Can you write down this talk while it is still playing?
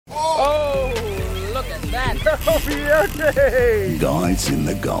Guys in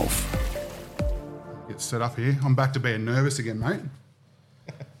the Gulf. Get set up here. I'm back to being nervous again, mate.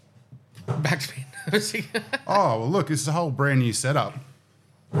 Back to being nervous again. Oh, well, look, it's a whole brand new setup.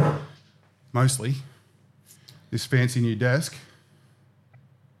 Mostly. This fancy new desk.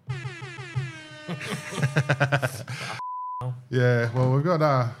 Yeah, well, we've got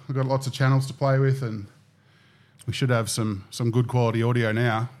lots of channels to play with, and we should have some good quality audio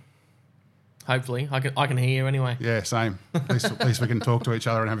now. Hopefully, I can hear you anyway. Yeah, same. At least we can talk to each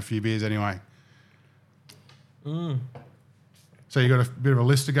other and have a few beers anyway. So you got a bit of a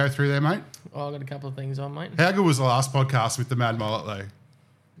list to go through there, mate? Oh, I got a couple of things on, mate. How good was the last podcast with the Mad Mullet, though?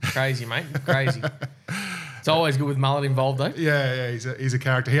 Crazy, mate. Crazy. It's always good with Mullet involved, though. Yeah, he's a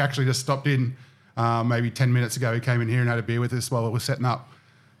character. He actually just stopped in maybe 10 minutes ago. He came in here and had a beer with us while we were setting up.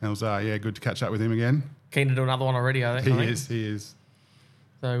 And it was, good to catch up with him again. Keen to do another one already, I think. He is.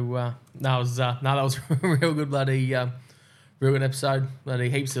 So, that was a real good real good episode. Bloody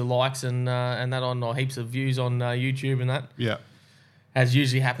heaps of likes and that on, or heaps of views on YouTube and that. Yeah. As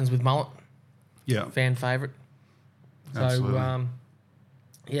usually happens with Mullet. Yeah. Fan favourite. So, Absolutely.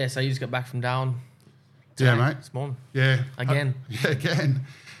 so you just got back from Darwin. Yeah, mate. This morning. Yeah. Again. Again.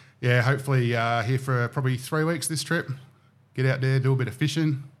 Yeah, hopefully here for probably 3 weeks this trip. Get out there, do a bit of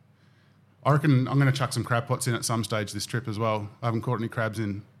fishing. I reckon I'm going to chuck some crab pots in at some stage this trip as well. I haven't caught any crabs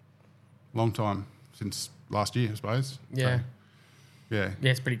in a long time, since last year, I suppose. Yeah. So, yeah. Yeah,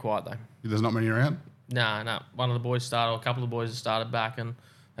 it's pretty quiet, though. There's not many around? No. One of the boys started, or a couple of the boys have started back, and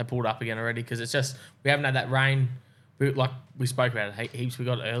they pulled up again already because it's just, we haven't had that rain. We spoke about it heaps. We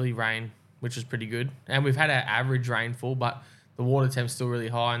got early rain, which was pretty good. And we've had our average rainfall, but the water temp's still really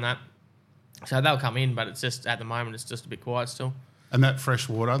high and that. So they'll come in, but it's just, at the moment, it's just a bit quiet still. And that fresh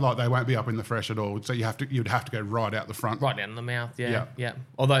water, like they won't be up in the fresh at all. So you'd have to go right out the front. Right down the mouth, yeah.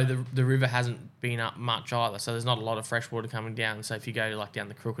 Although the river hasn't been up much either, so there's not a lot of fresh water coming down. So if you go like down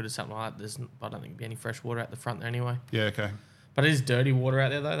the Crooked or something like that, I don't think there'll be any fresh water at the front there anyway. Yeah, okay. But it is dirty water out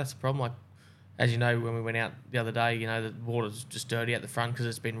there though. That's the problem. Like, as you know, when we went out the other day, the water's just dirty at the front because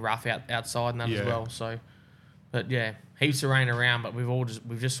it's been rough outside and that as well. So, but yeah, heaps of rain around, but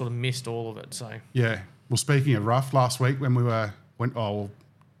we've just sort of missed all of it. So yeah. Well, speaking of rough, last week when we were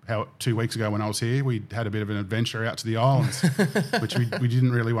 2 weeks ago when I was here, we had a bit of an adventure out to the islands, which we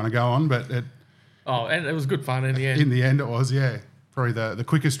didn't really want to go on, but and it was good fun in the end. In the end, it was, yeah, probably the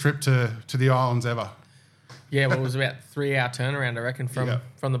quickest trip to the islands ever. Yeah, well, it was about 3 hour turnaround, I reckon,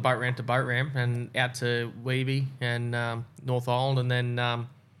 from the boat ramp to boat ramp and out to Weeby and North Island, and then.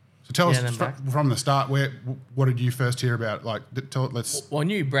 So tell us from the start, what did you first hear about? Like, let's. Well, I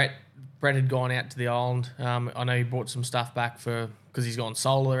knew Brett had gone out to the island. I know he brought some stuff back because he's gone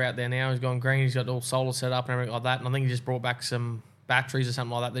solar out there now. He's gone green. He's got all solar set up and everything like that. And I think he just brought back some batteries or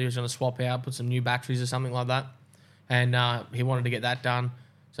something like that he was going to swap out, put some new batteries or something like that. And he wanted to get that done.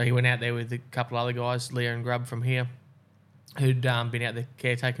 So he went out there with a couple of other guys, Leah and Grub from here, who'd been out there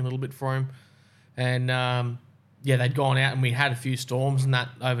caretaking a little bit for him. And they'd gone out and we had a few storms and that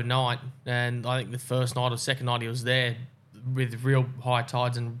overnight. And I think the first night or second night he was there with real high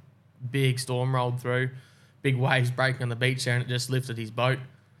tides and big storm rolled through, big waves breaking on the beach there, and it just lifted his boat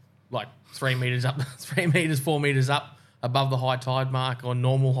like 3 meters up, 4 meters up above the high tide mark or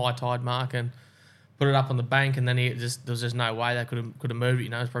normal high tide mark, and put it up on the bank. And then there was just no way they could have moved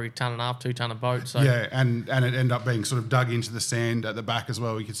it. It's probably a ton and a half, 2 ton of boat. So yeah, and it ended up being sort of dug into the sand at the back as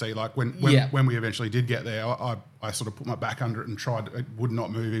well. You could see like when we eventually did get there, I sort of put my back under it and tried. It would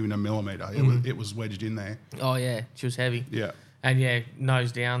not move even a millimeter. It was wedged in there. Oh yeah, she was heavy. Yeah. And yeah,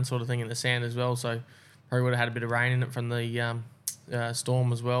 nose down sort of thing in the sand as well. So probably would have had a bit of rain in it from the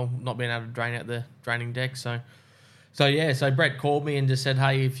storm as well, not being able to drain out the draining deck. So Brett called me and just said,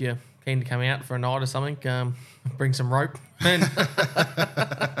 hey, if you're keen to come out for a night or something, bring some rope and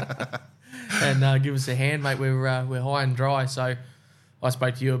give us a hand, mate. We're high and dry. So I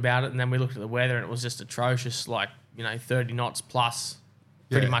spoke to you about it, and then we looked at the weather, and it was just atrocious, 30 knots plus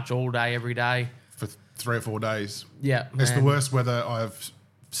pretty much all day, every day. For 3 or 4 days. Yeah. It's the worst weather I've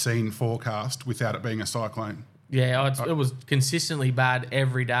seen forecast without it being a cyclone. Yeah, it was consistently bad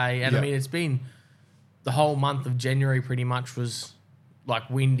every day. And I mean, it's been the whole month of January pretty much was like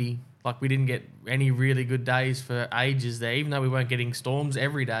windy. Like we didn't get any really good days for ages there, even though we weren't getting storms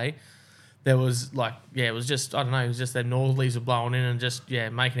every day. There was it was just, I don't know, it was just that northerlies were blowing in and just,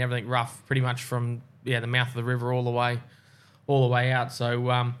 making everything rough pretty much from, the mouth of the river all the way out.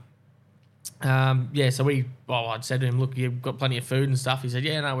 So, I'd said to him, look, you've got plenty of food and stuff. He said,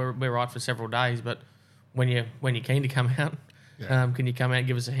 we're right for several days, but when you're keen to come out, can you come out and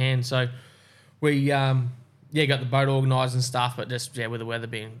give us a hand? So we got the boat organised and stuff, but just with the weather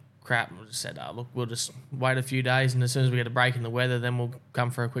being crap, we just said, look, we'll just wait a few days, and as soon as we get a break in the weather, then we'll come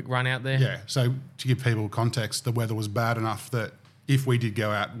for a quick run out there. Yeah. So to give people context, the weather was bad enough that if we did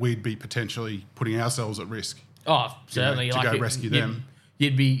go out, we'd be potentially putting ourselves at risk. Oh, certainly. To go rescue them.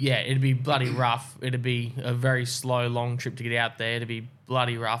 It'd be bloody rough. It'd be a very slow, long trip to get out there. It'd be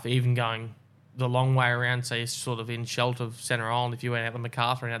bloody rough, even going the long way around, say, sort of in shelter of Centre Island, if you went out the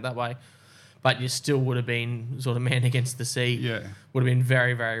Macarthur and out that way. But you still would have been sort of man against the sea. Yeah. Would have been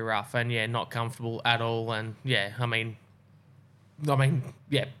very, very rough and, not comfortable at all. And,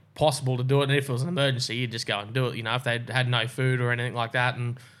 possible to do it. And if it was an emergency, you'd just go and do it. If they had no food or anything like that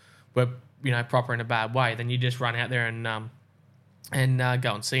and were, proper in a bad way, then you just run out there and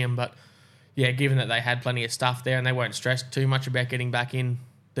go and see them. But, given that they had plenty of stuff there and they weren't stressed too much about getting back in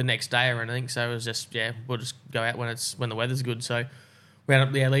the next day or anything, so it was just, we'll just go out when the weather's good. So we ended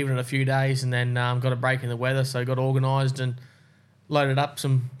up leaving it a few days and then got a break in the weather, so got organised and loaded up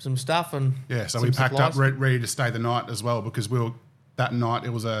some stuff. And so we packed up ready to stay the night as well, because that night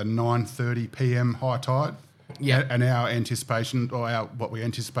it was a 9:30 p.m. high tide. Yeah. And our anticipation, or what we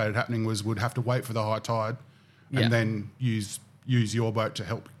anticipated happening, was we'd have to wait for the high tide and then use your boat to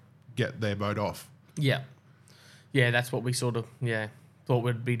help get their boat off. Yeah. Yeah, that's what we sort of, thought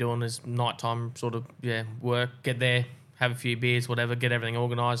we'd be doing, is nighttime sort of, work, get there, have a few beers, whatever, get everything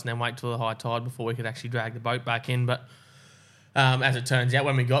organised, and then wait till the high tide before we could actually drag the boat back in. But as it turns out,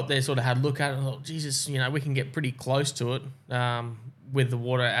 when we got there, sort of had a look at it and thought, Jesus, we can get pretty close to it with the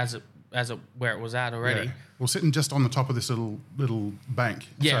water as it where it was at already. Yeah. We're sitting just on the top of this little bank.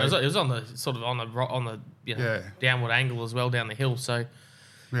 Yeah, so it was on the sort of on the downward angle as well down the hill. So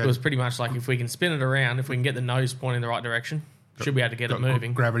it was pretty much like, if we can spin it around, if we can get the nose pointing the right direction, should be able to get it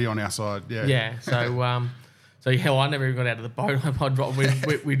moving. Gravity on our side. Yeah. Yeah. So I never even got out of the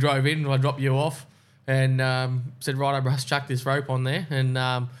boat. We drove in, and I dropped you off, and said, right, I chuck this rope on there, and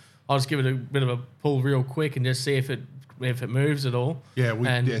I'll just give it a bit of a pull real quick and just see if it moves at all. Yeah,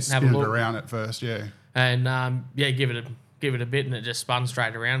 spin it around at first. Yeah. And give it a bit, and it just spun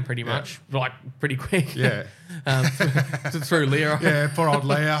straight around pretty much, like pretty quick. Yeah. Through Leah. Yeah, poor old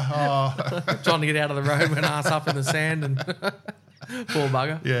Leah. Oh. Trying to get out of the road, went ass up in the sand, and poor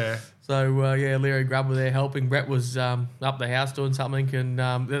bugger. Yeah. So, Leah Grubb were there helping. Brett was up the house doing something, and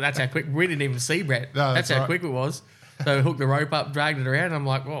that's how quick. We didn't even see Brett. No, that's how quick it was. So we hooked the rope up, dragged it around, and I'm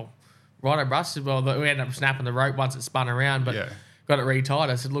like, well, righto, Bruss. Well, we ended up snapping the rope once it spun around, but got it retied.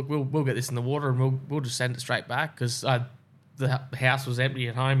 I said, look, we'll get this in the water, and we'll just send it straight back, because the house was empty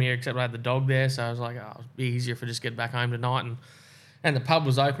at home here, except I had the dog there, so I was like, it'd be easier if I just get back home tonight. And the pub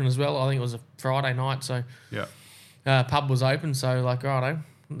was open as well. I think it was a Friday night, so pub was open, so like, righto,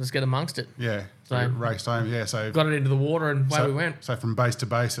 let's get amongst it. Yeah, so raced home. Yeah, so got it into the water, and away we went. So from base to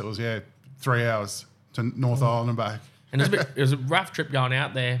base, it was 3 hours to North Island and back. And it was a rough trip going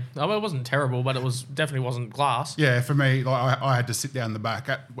out there. Oh, well, it wasn't terrible, but it definitely wasn't glass. Yeah, for me, like I had to sit down the back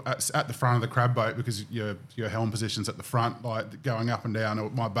at the front of the crab boat, because your helm position's at the front, like going up and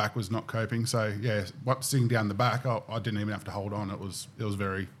down. My back was not coping, so sitting down the back, I didn't even have to hold on. It was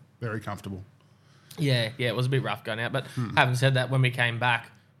very, very comfortable. Yeah, it was a bit rough going out. But having said that, when we came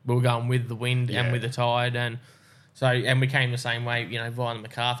back, we were going with the wind and with the tide, and we came the same way, via the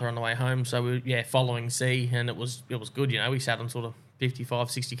Macarthur on the way home. So we following sea, and it was good. We sat on sort of 55,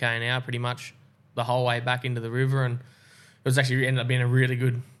 60 k an hour pretty much the whole way back into the river, and it was actually ended up being a really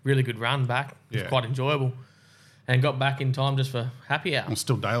good run back. It was quite enjoyable, and got back in time just for happy hour. It was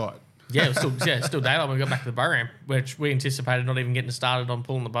still daylight. Yeah, it was still daylight when we got back to the boat ramp, which we anticipated not even getting started on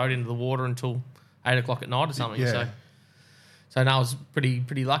pulling the boat into the water until 8 o'clock at night or something. Yeah. So I was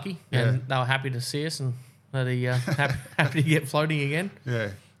pretty lucky, and they were happy to see us, and happy to get floating again. Yeah,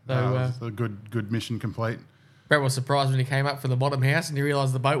 so a good mission complete. Brett was surprised when he came up from the bottom house and he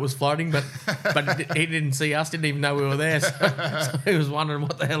realised the boat was floating, but he didn't see us, didn't even know we were there. So he was wondering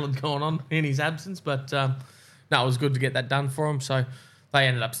what the hell had gone on in his absence. But it was good to get that done for him. So they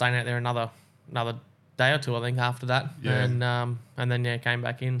ended up staying out there another day or two, I think, after that, and then came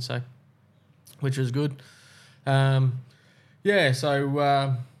back in. So, which was good. So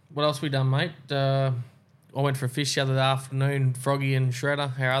what else we done, mate? I went for a fish the other afternoon. Froggy and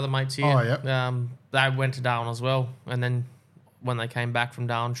Shredder, our other mates here. Oh, yeah. They went to Darwin as well. And then when they came back from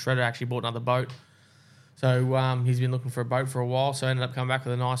Darwin, Shredder actually bought another boat. So he's been looking for a boat for a while. So ended up coming back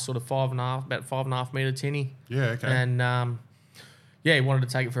with a nice sort of 5.5 metre tinny. Yeah, okay. And he wanted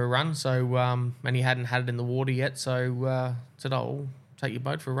to take it for a run. So and he hadn't had it in the water yet. So said, "Oh, take your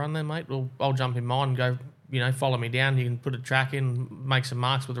boat for a run then, mate. Well, I'll jump in mine and go. Follow me down. You can put a track in, make some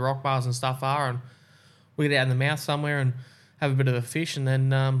marks with the rock bars and stuff and we get out in the mouth somewhere and have a bit of a fish, and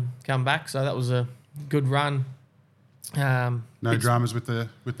then come back." So that was a Good run. No dramas with the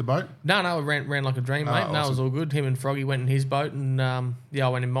boat? No, it ran like a dream, mate. Awesome. No, it was all good. Him and Froggy went in his boat, and I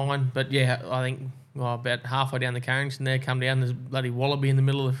went in mine. But yeah, I think about halfway down the Carrington there, come down, there's a bloody wallaby in the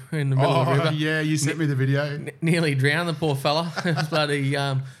middle of the river. Yeah, you sent me the video. Nearly drowned the poor fella. It was bloody.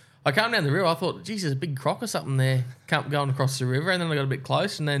 I came down the river. I thought, geez, there's a big croc or something there going across the river, and then I got a bit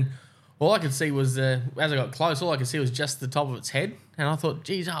close, and then all I could see was as I got close, all I could see was just the top of its head, and I thought,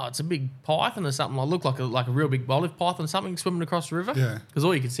 geez, it's a big python or something. It looked like a real big olive python or something swimming across the river. Yeah. Because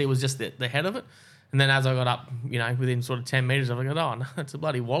all you could see was just the head of it. And then as I got up, within sort of 10 metres, I thought, oh, no, it's a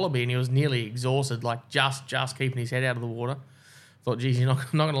bloody wallaby. And he was nearly exhausted, like just keeping his head out of the water. Thought, geez, you're not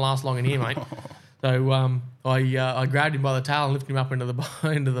going to last long in here, mate. So I grabbed him by the tail and lifted him up into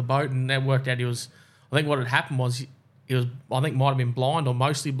the boat, and that worked out. I think what had happened was he was, I think, might have been blind or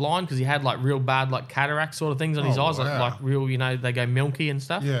mostly blind because he had like real bad like cataract sort of things on his eyes, wow. like real, they go milky and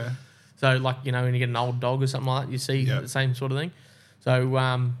stuff. Yeah. So like, when you get an old dog or something like that, you see the same sort of thing. So,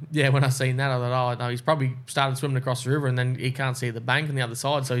 when I seen that, I thought, oh, no, he's probably started swimming across the river and then he can't see the bank on the other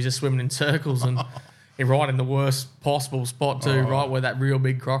side, so he's just swimming in circles and right in the worst possible spot too, right where that real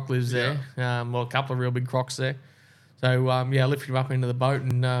big croc lives there. A couple of real big crocs there. So, I lifted him up into the boat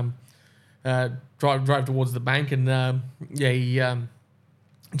and drove towards the bank and, he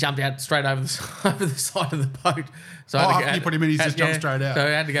jumped out straight over the side of the boat. So after you put him in, he's just jumped straight out. So I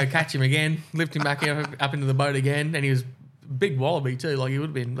had to go catch him again, lift him back up into the boat again, and he was big wallaby too, like he would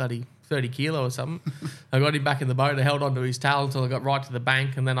have been bloody 30 kilo or something. I got him back in the boat, I held onto his tail until I got right to the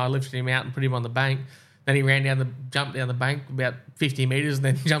bank, and then I lifted him out and put him on the bank. Then he jumped down the bank about 50 metres and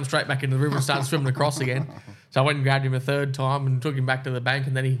then jumped straight back into the river and started swimming across again. So I went and grabbed him a third time and took him back to the bank,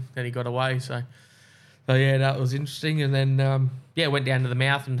 and then he got away. So yeah, that was interesting. And then went down to the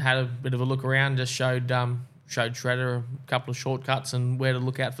mouth and had a bit of a look around, just showed Shredder a couple of shortcuts and where to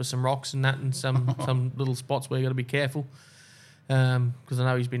look out for some rocks and that, and some little spots where you got to be careful. Because I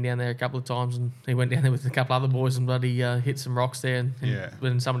know he's been down there a couple of times, and he went down there with a couple of other boys and bloody hit some rocks there. And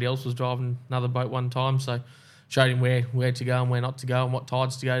when somebody else was driving another boat one time, so showed him where to go and where not to go and what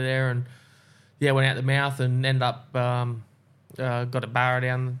tides to go there. And went out the mouth and ended up got a Barra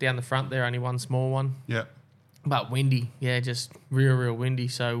down the front there, only one small one. Yeah, but windy, just real windy.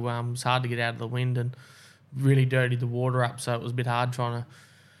 So it was hard to get out of the wind and really dirtied the water up. So it was a bit hard trying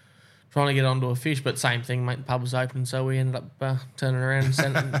to get onto a fish, but same thing, mate. The pub was open, so we ended up turning around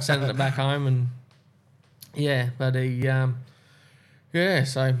and sending it back home. And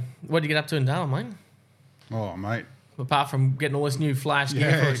so what did you get up to in Darwin, mate? Oh, mate. Apart from getting all this new flash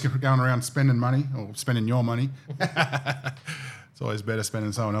gear, going around spending money or spending your money. It's always better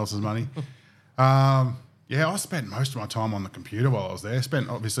spending someone else's money. I spent most of my time on the computer while I was there. Spent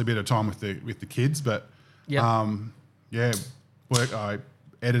obviously a bit of time with the kids, but I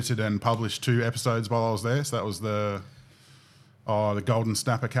edited and published 2 episodes while I was there. So that was the Golden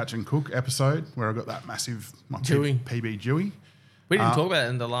Snapper Catch and Cook episode where I got that massive PB Dewey. We didn't talk about it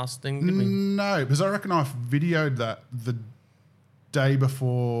in the last thing, did we? No, because I reckon I videoed that the day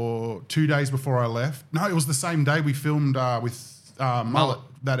before, 2 days before I left. No, it was the same day we filmed with Mullet,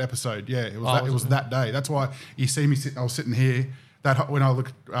 that episode. Yeah, it was that day. That's why you see me I was sitting here. When I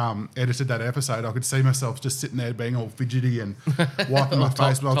edited that episode, I could see myself just sitting there being all fidgety and wiping my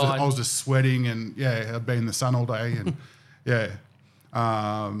face. But I was just sweating and, I'd been in the sun all day. And,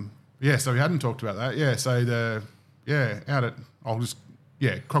 so we hadn't talked about that. So out at,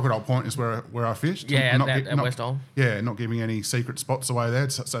 Crocodile Point is where I fished. Yeah, at West Isle. Yeah, not giving any secret spots away there.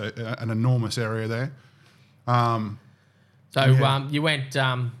 It's an enormous area there. You went,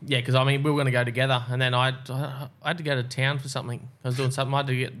 because we were going to go together, and then I had to go to town for something. I was doing something. I had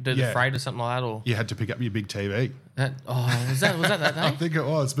to do the freight or something like that. Or you had to pick up your big TV. Was that day? I think it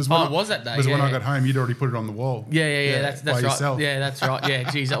was. It was that day. Because when I got home, you'd already put it on the wall. Yeah. That's right. Yourself. Yeah, that's right.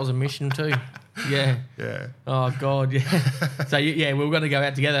 Yeah, geez, that was a mission too. Yeah. Yeah. Oh God. Yeah. So we were going to go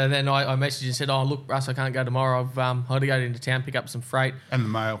out together, and then I messaged and said, "Oh look, Russ, I can't go tomorrow. I had to go into town, pick up some freight and the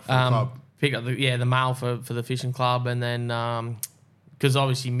mail for the club." Pick up the mail for the fishing club, and then because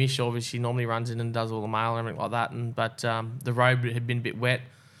obviously Mish normally runs in and does all the mail and everything like that, but the road had been a bit wet,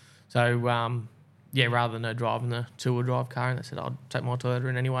 so rather than driving the 2-wheel drive car, and I said I'll take my Toyota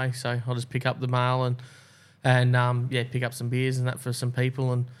in anyway, so I'll just pick up the mail and pick up some beers and that for some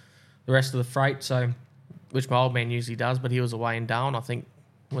people and the rest of the freight, so which my old man usually does, but he was away in Darwin, I think,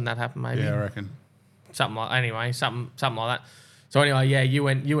 when that happened maybe. Yeah, I reckon. Something like that. So anyway, you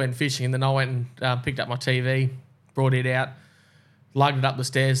went fishing, and then I went and picked up my TV, brought it out, lugged it up the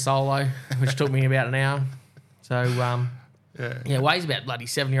stairs solo, which took me about an hour. So it weighs about bloody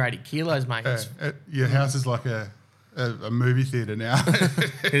 70 or 80 kilos, mate. Your house is like a a movie theatre now.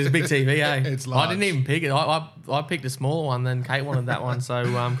 It's a big TV, eh? It's large. I didn't even pick it. I picked a smaller one. Then Kate wanted that one. So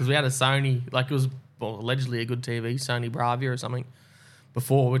because we had a Sony, like it was allegedly a good TV, Sony Bravia or something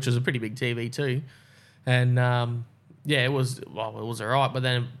before, which was a pretty big TV too. And it was alright. But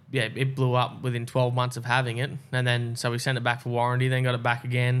then it blew up within 12 months of having it. And then so we sent it back for warranty. Then got it back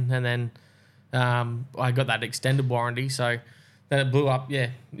again. And then I got that extended warranty. So then it blew up.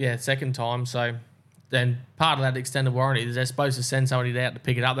 Second time. So. Then part of that extended warranty is they're supposed to send somebody out to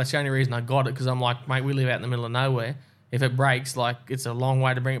pick it up. That's the only reason I got it, because I'm like, mate, we live out in the middle of nowhere. If it breaks, like, it's a long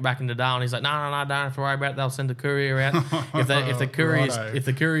way to bring it back into Darwin. He's like, no, don't have to worry about it. They'll send a courier out. If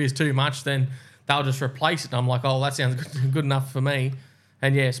the courier is too much, then they'll just replace it. And I'm like, oh, that sounds good enough for me.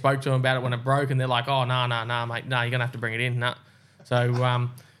 And spoke to them about it when it broke, and they're like, oh, no, mate, no, you're gonna have to bring it in. No. So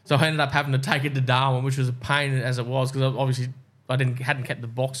I ended up having to take it to Darwin, which was a pain as it was, because obviously I hadn't kept the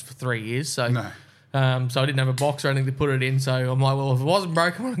box for 3 years. So. No. So I didn't have a box or anything to put it in. So I'm like, well, if it wasn't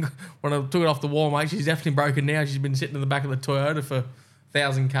broken when I took it off the wall, mate, she's definitely broken now. She's been sitting in the back of the Toyota for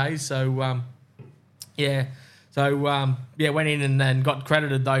 1,000 Ks. So, went in and then got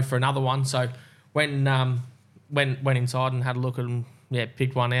credited, though, for another one. So went inside and had a look at them,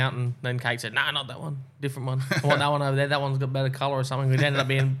 picked one out. And then Kate said, no, not that one, different one. I want that one over there. That one's got better colour or something. It ended up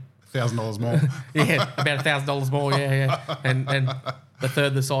being... $1,000 more. About $1,000 more, And a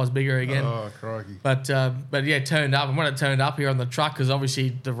third the size bigger again. Oh, crikey. But it turned up. And when it turned up here on the truck, because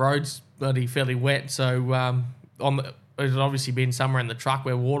obviously the road's bloody fairly wet, so it had obviously been somewhere in the truck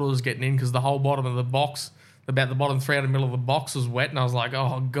where water was getting in, because the whole bottom of the box, about the bottom 300 mil of the box was wet. And I was like,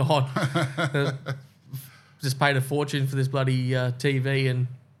 oh, God. Just paid a fortune for this bloody TV, and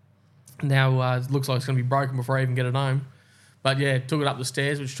now it looks like it's going to be broken before I even get it home. But took it up the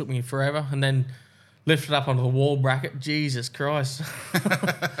stairs, which took me forever, and then lifted it up onto the wall bracket. Jesus Christ!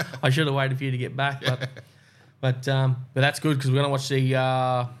 I should have waited for you to get back, but that's good, because we're gonna watch the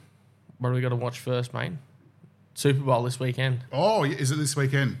what are we gonna watch first, mate? Super Bowl this weekend. Oh, is it this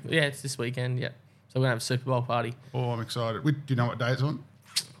weekend? Yeah, it's this weekend. Yeah, so we're gonna have a Super Bowl party. Oh, I'm excited. Do you know what day it's on?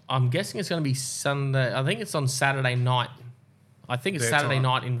 I'm guessing it's gonna be Sunday. I think it's on Saturday night. I think it's Saturday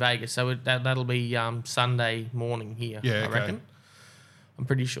night in Vegas, so that'll be Sunday morning here. I reckon. I'm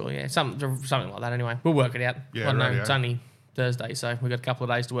pretty sure. Something like that. Anyway, we'll work it out. I don't know. It's only Thursday, so we've got a couple of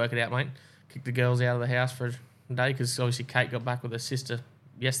days to work it out, mate. Kick the girls out of the house for a day, because obviously Kate got back with her sister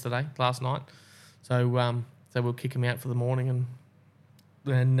last night. So we'll kick them out for the morning and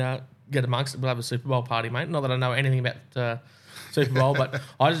then get amongst it. We'll have a Super Bowl party, mate. Not that I know anything about Super Bowl, but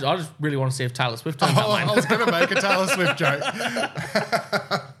I just really want to see if Taylor Swift turns up, mate. I was going to make a Taylor Swift joke.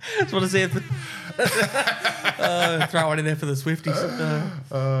 Just want to see if throw it in there for the Swifties.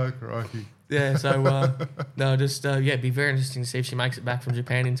 Oh, crikey. Yeah, so it'd be very interesting to see if she makes it back from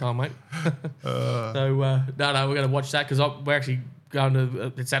Japan in time, mate. We're going to watch that, because we're actually going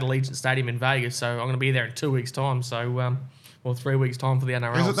to it's at Allegiant Stadium in Vegas, so I'm going to be there in 2 weeks' time. So, 3 weeks' time for the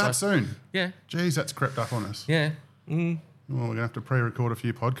NRL. Is it that soon? Yeah. Jeez, that's crept up on us. Yeah. Well, we're going to have to pre-record a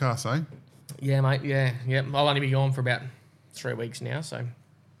few podcasts, eh? Yeah, mate. Yeah. I'll only be gone for about 3 weeks now, so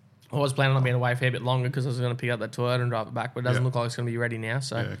I was planning on being away a fair bit longer, because I was going to pick up that Toyota and drive it back, but it doesn't look like it's going to be ready now.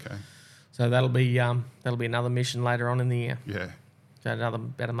 So, okay. So that'll be another mission later on in the year. Yeah. So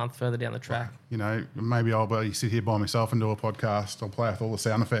about a month further down the track. You know, maybe I'll sit here by myself and do a podcast. I'll play with all the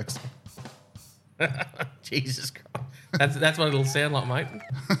sound effects. Jesus Christ. That's what it'll sound like, mate.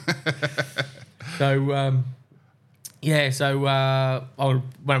 So,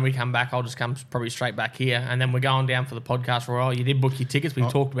 when we come back, I'll just come probably straight back here, and then we're going down for the podcast for a while. You did book your tickets. We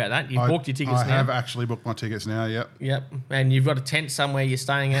talked about that. You've booked your tickets now. I have actually booked my tickets now, Yep. And you've got a tent somewhere you're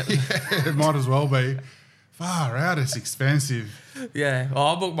staying at. Yeah, it might as well be. Far out, it's expensive. Yeah. Well,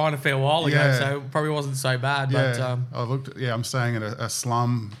 I booked mine a fair while ago, so it probably wasn't so bad. Yeah. But, I'm staying at a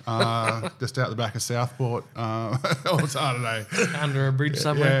slum just out the back of Southport. I don't know. Under a bridge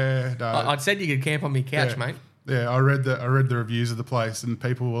somewhere. Yeah. No. I'd said you could camp on my couch, mate. Yeah, I read the reviews of the place, and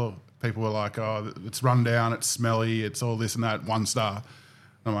people were like, "Oh, it's run down, it's smelly, it's all this and that." 1 star. And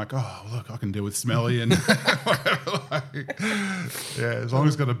I'm like, "Oh, look, I can deal with smelly and whatever." As long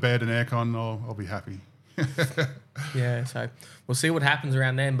as it's got a bed and aircon, I'll be happy. Yeah, so we'll see what happens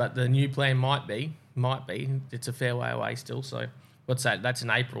around then. But the new plan might be it's a fair way away still. So what's that? That's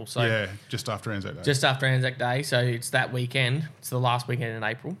in April. So just after Anzac Day. Just after Anzac Day. So it's that weekend. It's the last weekend in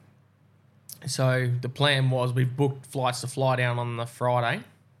April. So the plan was we've booked flights to fly down on the Friday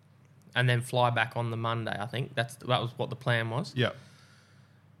and then fly back on the Monday, I think. That was what the plan was. Yeah.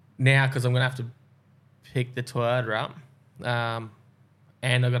 Now, because I'm going to have to pick the Toyota up,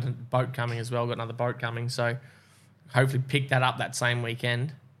 and I've got a boat coming as well. I've got another boat coming. So hopefully pick that up that same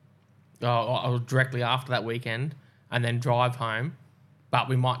weekend, or directly after that weekend, and then drive home. But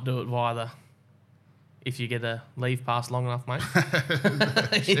we might do it via the, if you get a leave pass long enough, mate.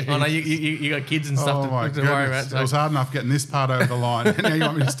 I know you got kids and stuff to worry about. So. It was hard enough getting this part over the line. And now you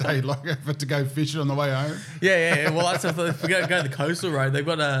want me to stay to go fishing on the way home? Yeah. Well, that's if we go the coastal road, they've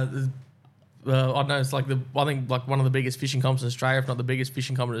got I don't know, it's like I think one of the biggest fishing comps in Australia, if not the biggest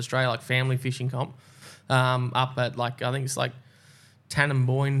fishing comp in Australia, like family fishing comp, up at I think it's like Tannum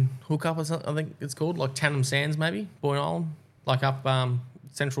Boyne hookup or something. I think it's called like Tannum Sands maybe Boyne Island, like up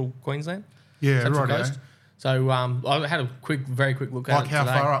central Queensland. Yeah, Central right. Coast. So I had a very quick look at it. Like how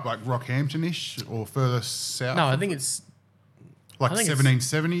today. far up, like Rockhampton-ish or further south? No, I think it's like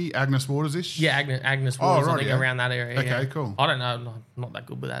 1770, Agnes Waters-ish? Yeah, Agnes Waters, I think yeah. around that area. Okay, yeah. cool. I don't know, I'm not that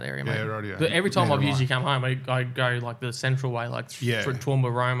good with that area, mate. Yeah, right, yeah. But every time Neither I've am usually come home, I go like the central way, like through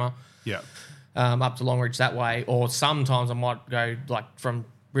Toowoomba, Roma, Yeah. up to Longreach that way. Or sometimes I might go like from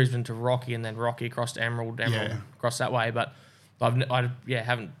Brisbane to Rocky and then Rocky across to Emerald across that way. But I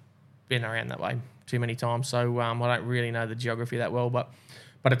haven't been around that way too many times, so I don't really know the geography that well, but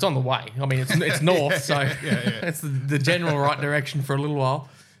it's on the way. I mean, it's north, so it's the general right direction for a little while.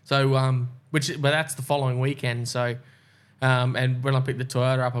 So, but that's the following weekend. So, and when I pick the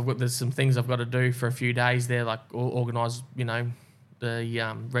Toyota up, there's some things I've got to do for a few days there, like organise, the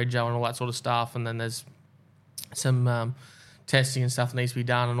rego and all that sort of stuff, and then there's some testing and stuff that needs to be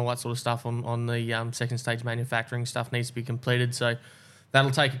done, and all that sort of stuff on the second stage manufacturing stuff needs to be completed. So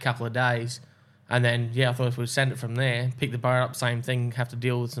that'll take a couple of days. And then, I thought if we send it from there, pick the boat up, same thing, have to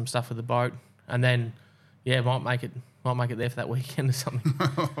deal with some stuff with the boat. And then, might make it there for that weekend or something.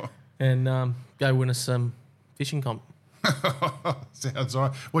 And go win us some fishing comp. Sounds all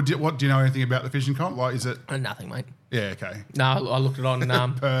right. What do you know anything about the fishing comp? Like, is it... Nothing, mate. Yeah, okay. No, I looked it on...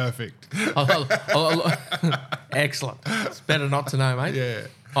 Perfect. Excellent. It's better not to know, mate. Yeah.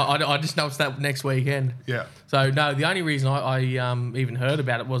 I just know it's that next weekend. Yeah. So, no, the only reason I even heard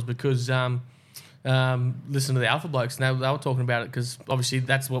about it was because... listen to the Alpha Blokes, and they were talking about it because obviously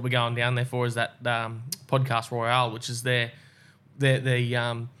that's what we're going down there for, is that podcast Royale, which is their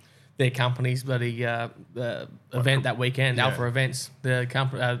company's bloody event that weekend, Alpha Events. The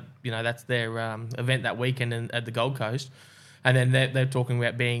company, that's their event that weekend at the Gold Coast, and then they're talking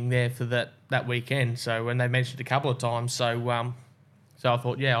about being there for that weekend. So when they mentioned it a couple of times, so I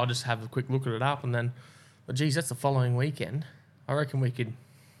thought, I'll just have a quick look at it up, and then, geez, that's the following weekend. I reckon we could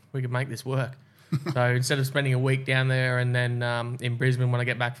make this work. So instead of spending a week down there and then in Brisbane when I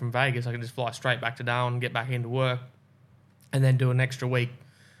get back from Vegas, I can just fly straight back to Darwin and get back into work and then do an extra week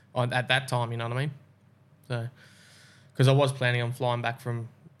at that time, you know what I mean? So, because I was planning on flying back from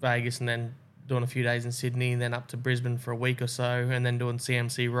Vegas and then doing a few days in Sydney and then up to Brisbane for a week or so and then doing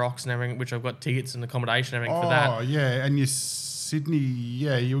CMC Rocks and everything, which I've got tickets and accommodation and everything for that. Oh, yeah, and Sydney,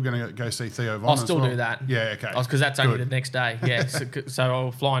 you were going to go see Theo Von. I'll still do that. Yeah, okay. Because that's only the next day. Yeah, so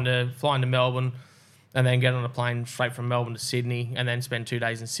I'll fly into Melbourne and then get on a plane straight from Melbourne to Sydney and then spend 2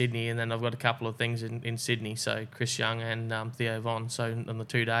 days in Sydney, and then I've got a couple of things in Sydney, so Chris Young and Theo Von, so on the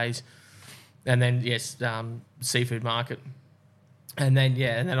 2 days. And then, seafood market. And then,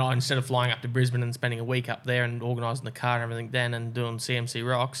 instead of flying up to Brisbane and spending a week up there and organising the car and everything then and doing CMC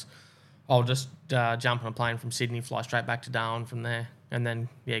Rocks, I'll just jump on a plane from Sydney, fly straight back to Darwin from there, and then,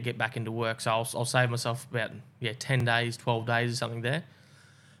 get back into work. So I'll save myself about, 10 days, 12 days or something there.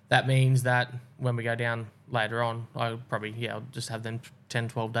 That means that when we go down later on, I'll just have them 10,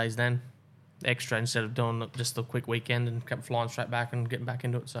 12 days then extra instead of doing just the quick weekend and kept flying straight back and getting back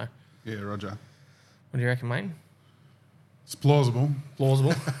into it. So, yeah, Roger. What do you reckon, mate? It's plausible.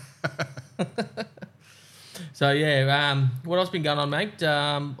 Plausible. So, what else been going on, mate?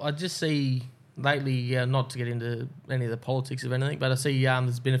 I just see lately, not to get into any of the politics of anything, but I see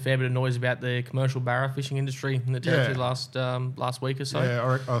there's been a fair bit of noise about the commercial barra fishing industry in the territory last week or so.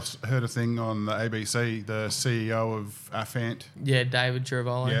 Yeah, I heard a thing on the ABC, the CEO of Afant. Yeah, David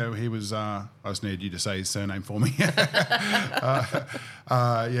Chirivolo. Yeah, he was, I just needed you to say his surname for me. He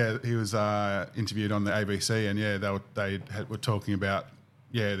was interviewed on the ABC, and they were talking about,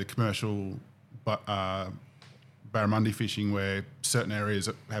 the commercial barramundi fishing, where certain areas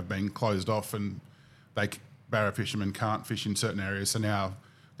have been closed off and barra fishermen can't fish in certain areas, so now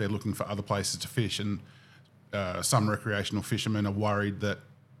they're looking for other places to fish, and some recreational fishermen are worried that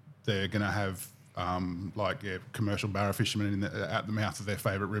they're going to have commercial barra fishermen at the mouth of their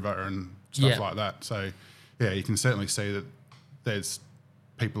favourite river and stuff like that. So you can certainly see that there's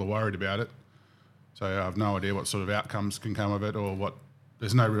people are worried about it. So I have no idea what sort of outcomes can come of it, or what.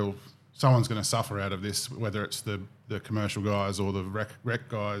 There's no real. Someone's going to suffer out of this, whether it's the commercial guys or the rec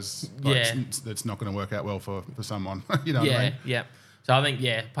guys. It's not going to work out well for someone. You know what I mean? Yeah. So I think,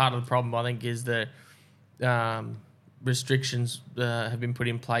 part of the problem, I think, is that restrictions have been put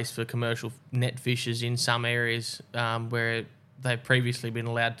in place for commercial net fishers in some areas where they've previously been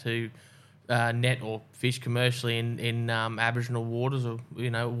allowed to net or fish commercially in Aboriginal waters or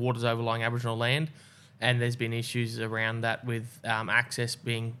waters overlying Aboriginal land, and there's been issues around that with access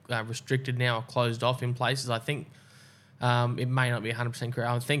being restricted now or closed off in places. I think it may not be 100% correct.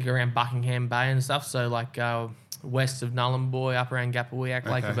 I think around Buckingham Bay and stuff, so like west of Nullarbor, up around Gappawiak,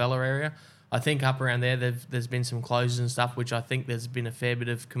 Lake Avella area. I think up around there, there's been some closures and stuff, which I think there's been a fair bit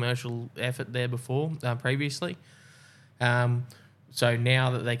of commercial effort there before, previously. So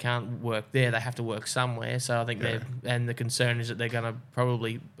now that they can't work there, they have to work somewhere. So I think and the concern is that they're going to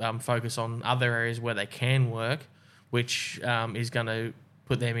probably focus on other areas where they can work, which is going to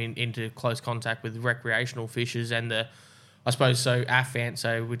put them into close contact with recreational fishers and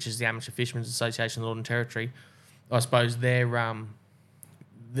AFANT, which is the Amateur Fishermen's Association of the Northern Territory. I suppose their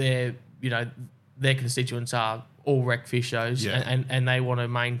constituents are all rec fishers, and they want to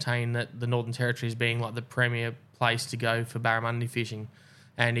maintain that the Northern Territory is being like the premier place to go for barramundi fishing.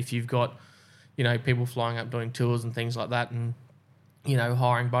 And if you've got, people flying up doing tours and things like that, and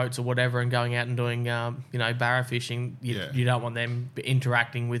hiring boats or whatever and going out and doing barra fishing, you don't want them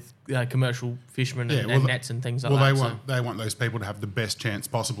interacting with commercial fishermen and nets and things like that. Well, they want those people to have the best chance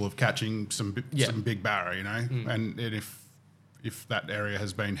possible of catching some big barra, and if that area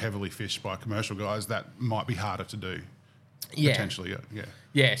has been heavily fished by commercial guys, that might be harder to do. Potentially,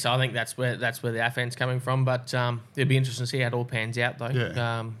 yeah. So I think that's where the AFAN's coming from, but it'd be interesting to see how it all pans out, though.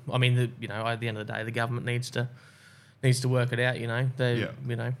 Yeah. I mean, at the end of the day, the government needs to work it out.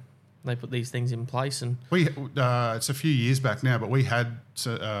 They put these things in place, and it's a few years back now, but we had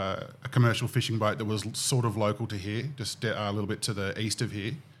a commercial fishing boat that was sort of local to here, just a little bit to the east of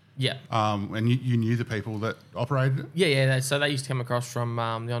here. Yeah. And you knew the people that operated it? Yeah. So they used to come across from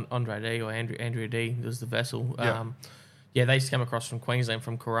the Andre D or Andrea D was the vessel. They used to come across from Queensland,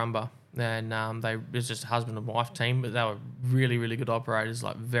 from Corumba, and it was just a husband and wife team, but they were really, really good operators,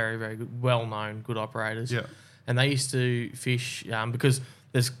 like very, very good, well-known good operators. Yeah. And they used to fish because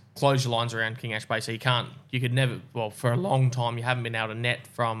there's closure lines around King Ash Bay, so you could never, for a long time, you haven't been able to net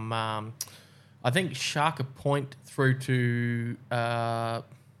from, I think, Sharker Point through to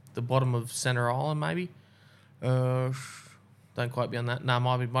the bottom of Centre Island, maybe. Don't quote me on that. No,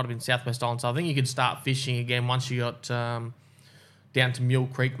 might have been Southwest Island. So I think you could start fishing again once you got down to Mule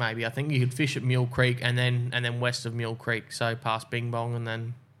Creek, maybe. I think you could fish at Mule Creek and then west of Mule Creek, so past Bing Bong and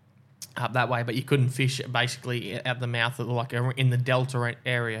then up that way. But you couldn't fish basically at the mouth of in the Delta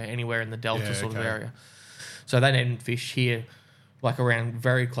area, anywhere in the Delta of area. So they didn't fish here, like around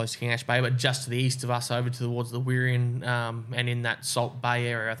very close to King Ash Bay, but just to the east of us, over towards the Wirian and in that Salt Bay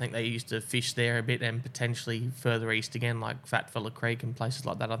area. I think they used to fish there a bit, and potentially further east again, like Fatfella Creek and places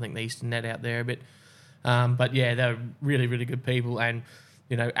like that. I think they used to net out there a bit. But yeah, they're really, really good people, and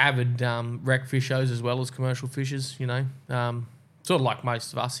avid rec fishers as well as commercial fishers. Sort of like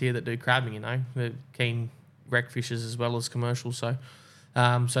most of us here that do crabbing. They're keen rec fishers as well as commercial. So they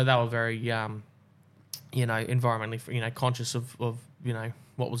were very environmentally, conscious of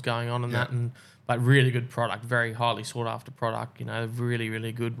what was going on in that, but really good product, very highly sought after product. Really,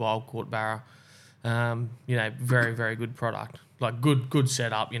 really good wild caught barra. Very, very good product. Like good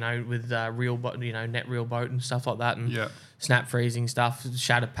setup. With reel boat, net reel boat and stuff like that, and snap freezing stuff,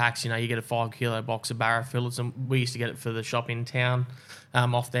 shatter packs. You get a 5 kilo box of barra fillets, and we used to get it for the shop in town,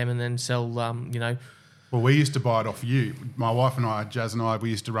 off them, and then sell. Well, we used to buy it off you. My wife and I, Jazz and I, we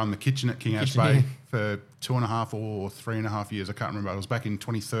used to run the kitchen at King Ash Bay for 2.5 or 3.5 years. I can't remember. It was back in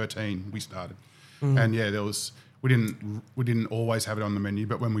 2013 we started. And we didn't always have it on the menu,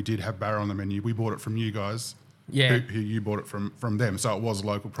 but when we did have barra on the menu, we bought it from you guys. Yeah. Who you bought it from them. So it was a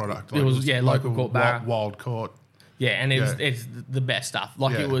local product. It was local caught barra. Wild caught. Yeah, and it's the best stuff.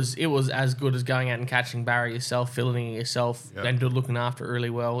 It was as good as going out and catching barra yourself, filleting it yourself, and looking after it really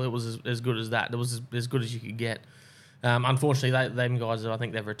well. It was as good as that. It was as good as you could get. Unfortunately, them guys, I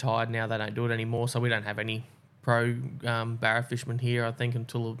think they've retired now. They don't do it anymore, so we don't have any pro barra fishermen here, I think,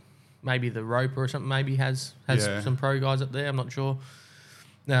 until maybe the Roper or something maybe has some pro guys up there. I'm not sure.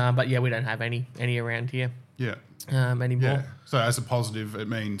 But yeah, we don't have any around here anymore. Yeah. So as a positive, it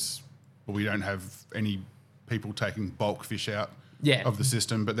means we don't have any people taking bulk fish out of the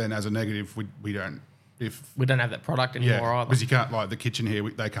system, but then as a negative, we don't have that product anymore either. Because you can't, like the kitchen here,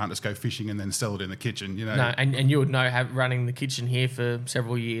 they can't just go fishing and then sell it in the kitchen, No, and you would know, running the kitchen here for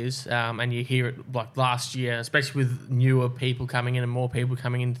several years, and you hear it like last year, especially with newer people coming in and more people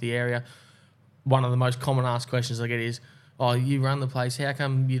coming into the area. One of the most common asked questions I get is, "Oh, you run the place. How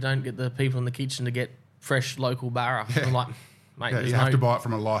come you don't get the people in the kitchen to get fresh local barra?" I'm like, mate, you have to buy it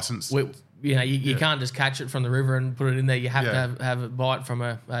from a licensed you can't just catch it from the river and put it in there. You have to have it bite from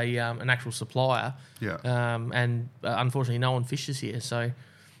an actual supplier. Yeah. And unfortunately, no one fishes here. So,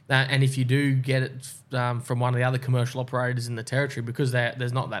 and if you do get it from one of the other commercial operators in the territory, because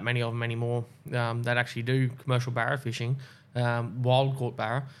there's not that many of them anymore that actually do commercial barra fishing, wild caught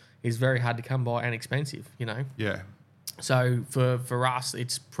barra is very hard to come by and expensive. Yeah. So for us,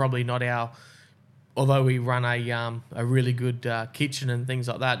 it's probably not our. Although we run a really good kitchen and things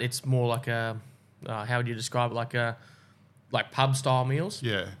like that, it's more like a how would you describe it? Like pub style meals.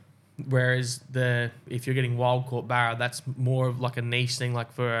 Yeah. Whereas if you're getting wild caught barra, that's more of like a niche thing,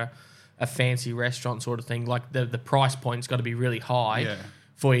 like for a fancy restaurant sort of thing. Like the price point's got to be really high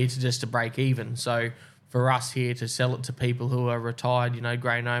for you to break even. So for us here to sell it to people who are retired,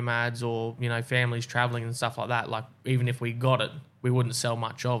 grey nomads or families travelling and stuff like that, like even if we got it, we wouldn't sell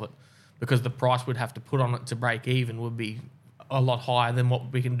much of it because the price we'd have to put on it to break even would be a lot higher than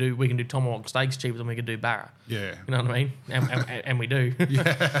what we can do. We can do tomahawk steaks cheaper than we can do barra. Yeah. You know what I mean? And we do.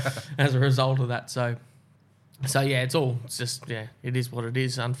 As a result of that. So yeah, it is what it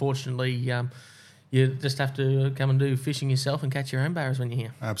is. Unfortunately, you just have to come and do fishing yourself and catch your own barras when you're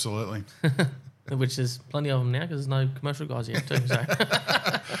here. Absolutely. Which there's plenty of them now because there's no commercial guys here too. So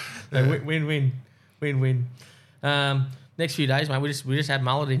win-win. Next few days, mate, we just had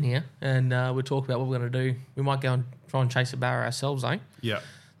mullet in here and we talked about what we're going to do. We might go and try and chase a barra ourselves, eh? Yeah.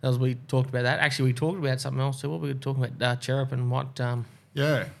 We talked about that. Actually, we talked about something else too. What we were talking about, cherripin,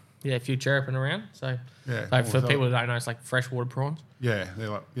 a few cherripin around. So, for people who don't know, it's like freshwater prawns. Yeah,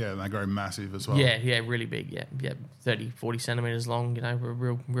 they grow massive as well. Yeah, really big. Yeah, 30, 40 centimetres long. A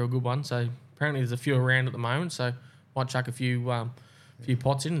real good one. So apparently there's a few around at the moment. So might chuck a few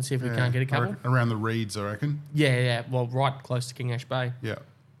pots in and see if we can't get a couple around the reeds, I reckon. Yeah. Well, right close to King Ash Bay. Yeah.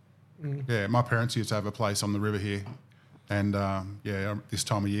 Yeah, my parents used to have a place on the river here, and this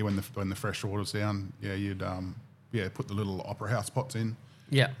time of year when the fresh water's down, you'd put the little opera house pots in.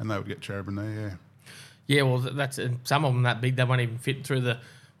 Yeah, and they would get cherubin there. Yeah. Yeah, well, that's some of them that big they won't even fit through the.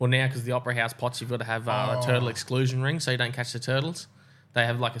 Well, now because the opera house pots, you've got to have a turtle exclusion ring so you don't catch the turtles. They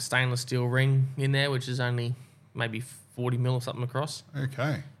have like a stainless steel ring in there, which is only maybe 40 mil or something across.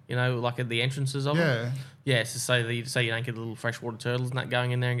 Okay. Like at the entrances of them. Yeah, so you don't get the little freshwater turtles and that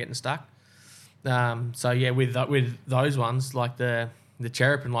going in there and getting stuck. With those ones, like the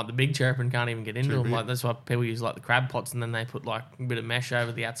cherripin, like the big cherripin can't even get into them. Like that's why people use like the crab pots and then they put like a bit of mesh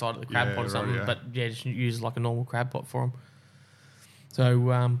over the outside of the crab pot or something. Right, But just use like a normal crab pot for them. So,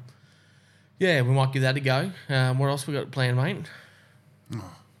 we might give that a go. What else we got planned, mate?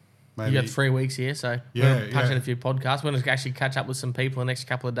 Maybe. You got 3 weeks here, so we're punching a few podcasts. We're going to actually catch up with some people in the next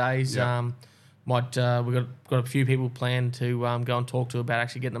couple of days. Yep. We've got a few people planned to go and talk to about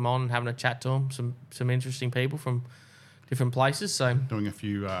actually getting them on and having a chat to them. Some interesting people from different places. So doing a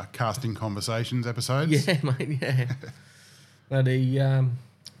few casting conversations episodes. Yeah, mate. Yeah. But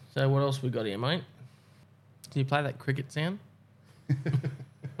so what else we got here, mate? Can you play that cricket sound?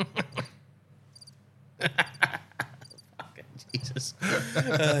 Fucking Jesus.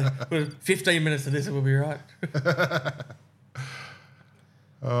 15 minutes of this and we'll be right.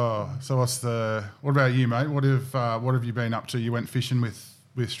 So what about you, mate? What have you been up to? You went fishing with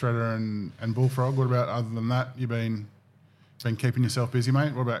Shredder and Bullfrog. What about other than that? You've been keeping yourself busy,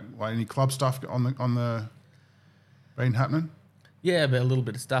 mate? What about any club stuff on the been happening? Yeah, but a little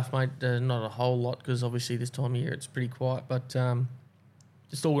bit of stuff, mate. Not a whole lot because obviously this time of year it's pretty quiet. But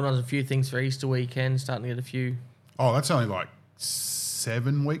just organising a few things for Easter weekend. Starting to get a few. Oh, that's only like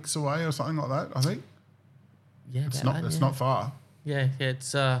 7 weeks away or something like that, I think. Yeah, it's not far. Yeah,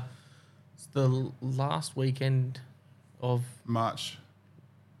 it's the last weekend of March.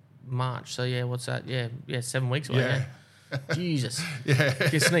 So yeah, what's that? Yeah, 7 weeks away. Yeah. Jesus. Yeah.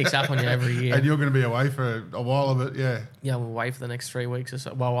 It sneaks up on you every year. And you're going to be away for a while of it, yeah. Yeah, I'm away for the next 3 weeks or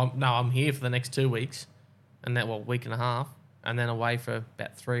so. Well, I'm here for the next 2 weeks, and that week and a half, and then away for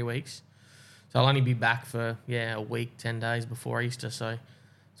about 3 weeks. So I'll only be back for a week, 10 days before Easter. So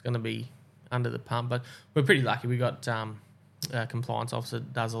it's going to be under the pump, but we're pretty lucky. We got a compliance officer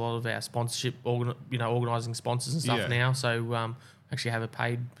does a lot of our sponsorship, organising sponsors and stuff now. So actually have a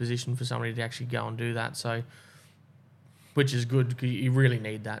paid position for somebody to actually go and do that. So. Which is good because you really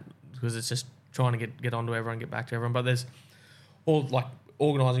need that because it's just trying to get onto everyone, get back to everyone. But there's all like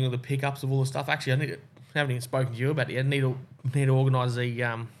organising all the pickups of all the stuff. Actually, I haven't even spoken to you about it yet. I need to organise a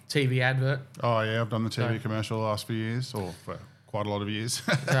TV advert. Oh yeah, I've done the TV commercial the last few years, or for quite a lot of years.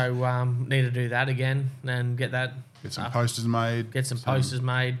 So need to do that again and get some posters made. Get some posters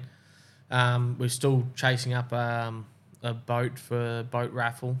made. We're still chasing up a a boat for boat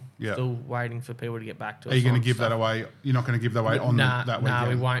raffle. Yeah. Still waiting for people to get back to us. Are you going to on give that stuff. away? You're not going to give that away on that weekend? No,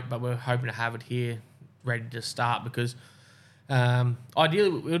 we won't. But we're hoping to have it here, ready to start because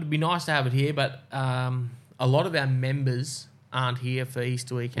ideally it would be nice to have it here, but a lot of our members aren't here for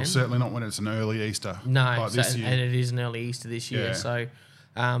Easter weekend. Well, certainly not when it's an early Easter. No, like this year. and it is an early Easter this year. Yeah. So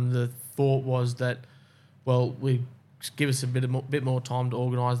the thought was that, well, we give us a bit more time to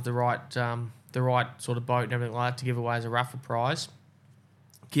organise the right sort of boat and everything like that to give away as a raffle prize.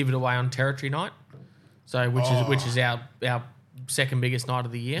 Give it away on Territory Night, so which is our second biggest night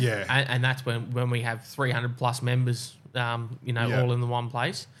of the year. Yeah. And that's when we have 300 plus members, all in the one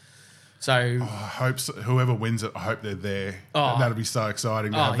place. So I hope whoever wins it, I hope they're there. Oh. That'll be so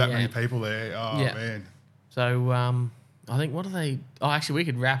exciting to have that many people there. Oh, Yeah. man. So I think what do they? Oh, actually, we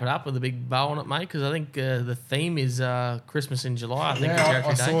could wrap it up with a big bow on it, mate. Because I think the theme is Christmas in July. I think Yeah,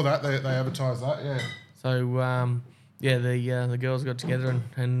 Territory I Day. saw that. They advertised that, yeah. So the girls got together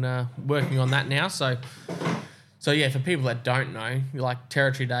and working on that now. So yeah, for people that don't know, like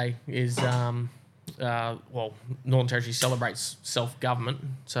Territory Day is Northern Territory celebrates self-government.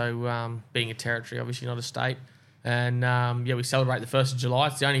 So being a territory, obviously not a state. And we celebrate the 1st of July.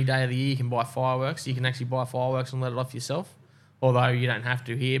 It's the only day of the year you can buy fireworks. You can actually buy fireworks and let it off yourself. Although you don't have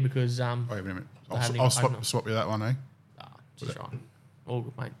to here because Wait a minute. haven't I'll even swap you that one, eh? just right. All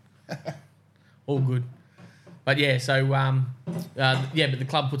good, mate. All good. But yeah, so but the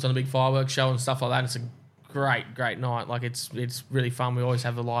club puts on a big fireworks show and stuff like that. It's a great night. Like it's really fun. We always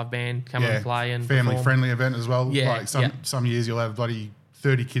have a live band come and play and family perform. friendly event as well. Yeah, Like some years you'll have bloody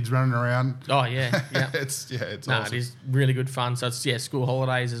 30 kids running around. Oh yeah. it's No, awesome. it is really good fun. So it's school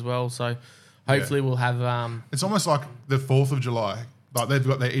holidays as well. So hopefully we'll have. It's almost like the 4th of July. Like they've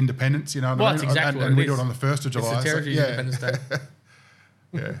got their independence, you know what I mean? That's exactly what and it we is. do it on the 1st of July. It's the Territory's Independence Day.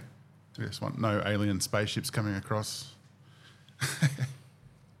 Yeah. We just want no alien spaceships coming across.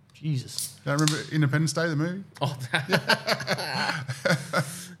 Jesus. Don't remember Independence Day, the movie? Oh,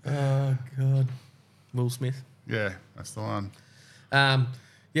 oh God. Will Smith. Yeah, that's the one.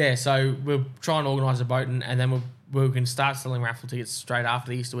 So we'll try and organise a boat and then we can start selling raffle tickets straight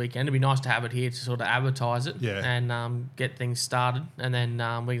after the Easter weekend. It'd be nice to have it here to sort of advertise it and get things started. And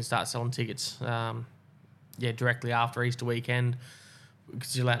then we can start selling tickets directly after Easter weekend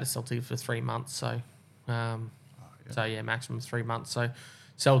because you're allowed to sell tickets for 3 months. So, maximum 3 months. So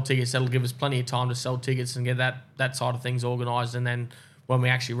sell tickets. That'll give us plenty of time to sell tickets and get that side of things organised. And then when we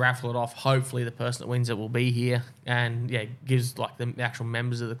actually raffle it off, hopefully the person that wins it will be here and gives like the actual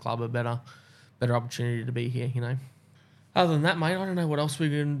members of the club a better opportunity to be here, you know. Other than that, mate, I don't know what else we've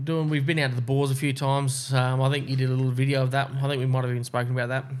been doing. We've been out to the Boars a few times. I think you did a little video of that. I think we might have even spoken about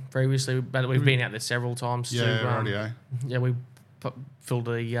that previously, but we've been out there several times. We filled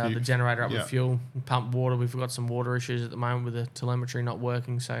the generator up with fuel, pumped water. We've got some water issues at the moment with the telemetry not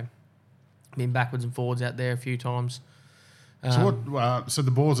working, so been backwards and forwards out there a few times. So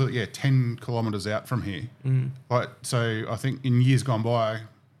the Boars are 10 kilometres out from here. Like, so I think in years gone by,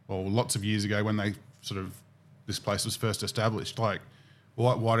 well, lots of years ago when they this place was first established, like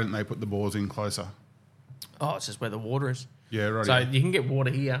why didn't they put the Boars in closer? Oh, it's just where the water is. Yeah, right. So you can get water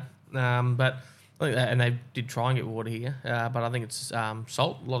here, but I think and they did try and get water here, but I think it's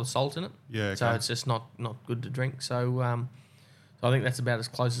salt, a lot of salt in it. Yeah, okay. So it's just not good to drink. So I think that's about as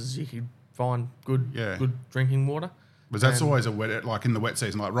close as you could find good drinking water. But that's always a wet, like in the wet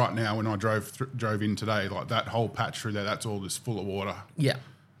season. Like right now, when I drove in today, like that whole patch through there, that's all just full of water. Yeah.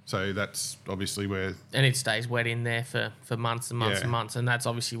 So that's obviously where... And it stays wet in there for months and months and months, and that's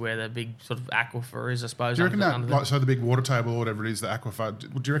obviously where the big sort of aquifer is, I suppose. Do you reckon so the big water table or whatever it is, the aquifer,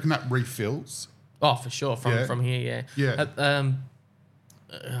 do you reckon that refills? Oh, for sure, from here, yeah.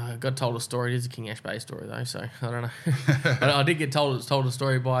 I got told a story. It is a King Ash Bay story, though, so I don't know. I did get told a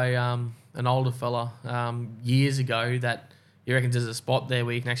story by an older fella years ago that he reckons there's a spot there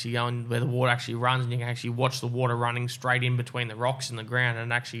where you can actually go in where the water actually runs and you can actually watch the water running straight in between the rocks and the ground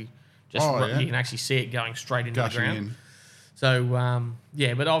and actually you can actually see it going straight into Gushing the ground. In. So,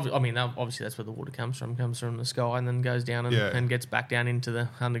 but obviously that's where the water comes from. It comes from the sky and then goes down and gets back down into the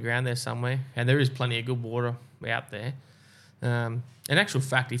underground there somewhere. And there is plenty of good water out there. In actual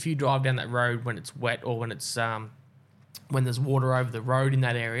fact, if you drive down that road when it's wet or when it's when there's water over the road in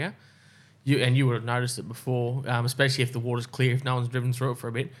that area, you would have noticed it before, especially if the water's clear, if no one's driven through it for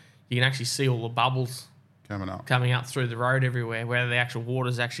a bit, you can actually see all the bubbles coming up through the road everywhere, where the actual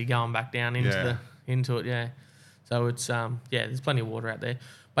water's actually going back down into it. Yeah, so it's there's plenty of water out there,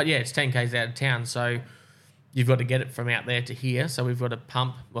 but it's 10 k's out of town, so you've got to get it from out there to here. So we've got to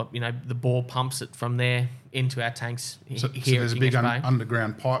pump, the bore pumps it from there into our tanks here. So there's a big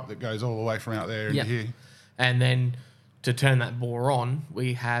underground pipe that goes all the way from out there into here. And then to turn that bore on,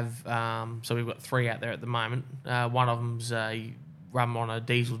 we have so we've got 3 out there at the moment. One of them's run on a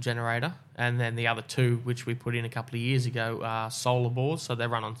diesel generator, and then the other 2, which we put in a couple of years ago, are solar bores. So they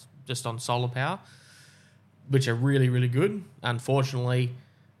run just on solar power, which are really, really good. Unfortunately,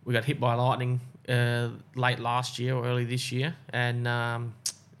 we got hit by lightning late last year or early this year, and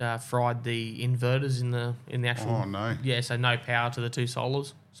fried the inverters in the actual. Oh no! Yeah, so no power to the 2 solar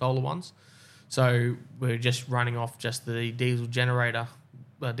ones. So we're just running off just the diesel generator,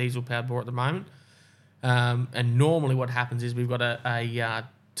 diesel powered bore at the moment. And normally what happens is we've got a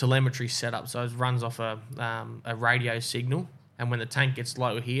telemetry setup, so it runs off a radio signal, and when the tank gets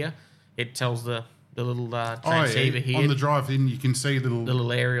low here, it tells the little transceiver here. On the drive in, you can see little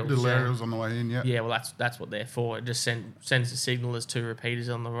aerials. Little aerials on the way in, yeah. Yeah, well, that's what they're for. It just sends a signal. There's 2 repeaters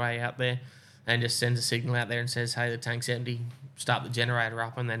on the way out there, and just sends a signal out there and says, hey, the tank's empty, start the generator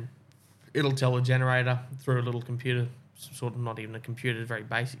up, and then it'll tell the generator through a little computer, sort of not even a computer, very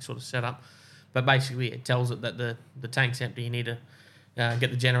basic sort of setup. But basically it tells it that the tank's empty, you need to get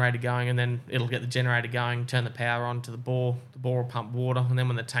the generator going, and then it'll get the generator going, turn the power on to the bore will pump water, and then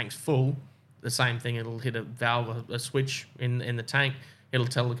when the tank's full, the same thing, it'll hit a valve, a switch in the tank, it'll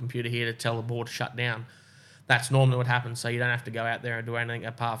tell the computer here to tell the bore to shut down. That's normally what happens, so you don't have to go out there and do anything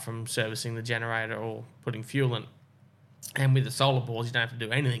apart from servicing the generator or putting fuel in. And with the solar bores, you don't have to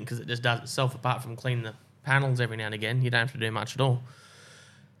do anything because it just does itself, apart from clean the panels every now and again. You don't have to do much at all.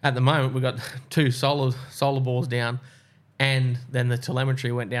 At the moment, we've got 2 solar bores down, and then the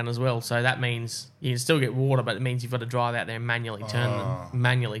telemetry went down as well. So that means you can still get water, but it means you've got to drive out there and manually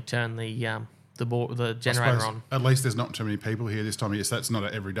turn the generator on. At least there's not too many people here this time of year, so that's not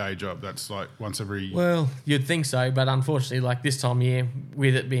an everyday job. That's like once every... Well, you'd think so, but unfortunately, like this time of year,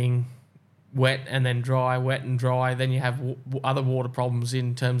 with it being wet and then dry, wet and dry, then you have other water problems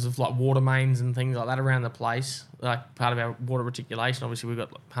in terms of like water mains and things like that around the place. Like part of our water reticulation, obviously we've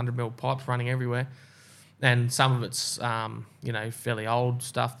got 100 pipes running everywhere, and some of it's fairly old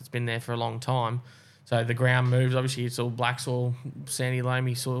stuff that's been there for a long time. So the ground moves. Obviously, it's all black soil, sandy,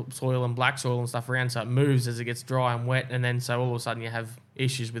 loamy soil and black soil and stuff around. So it moves as it gets dry and wet, and then so all of a sudden you have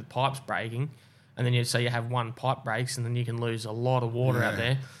issues with pipes breaking, and then you have one pipe breaks, and then you can lose a lot of water out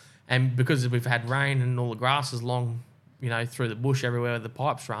there. And because we've had rain and all the grass is long, through the bush everywhere where the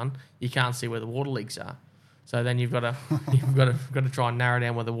pipes run, you can't see where the water leaks are. So then you've got to try and narrow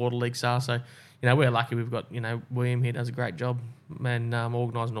down where the water leaks are. So we're lucky we've got William here does a great job and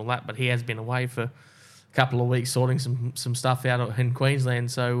organising all that, but he has been away for a couple of weeks sorting some stuff out in Queensland.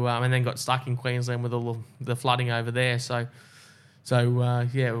 So and then got stuck in Queensland with all the flooding over there. So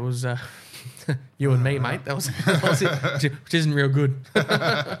it was you and me, mate. That was it, which isn't real good. We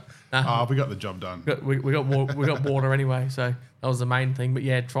got the job done. We got water anyway, so that was the main thing. But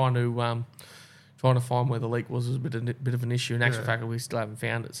yeah, trying to find where the leak was a bit of an issue. In actual fact, we still haven't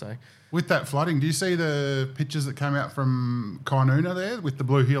found it. So with that flooding, do you see the pictures that came out from Kainoona there with the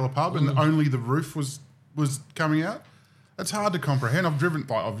Blue Heeler pub and only the roof was coming out? That's hard to comprehend. I've driven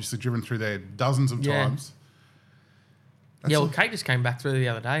through there dozens of times. Kate just came back through the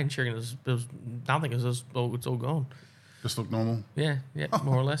other day and sharing it was nothing. It's all gone. Just looked normal. Yeah,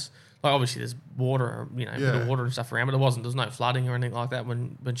 more or less. Like obviously there's water, bit of water and stuff around, but there's no flooding or anything like that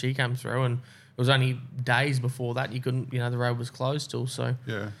when she came through, and it was only days before that you couldn't, the road was closed still. So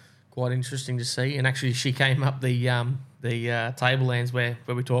quite interesting to see. And actually she came up the tablelands where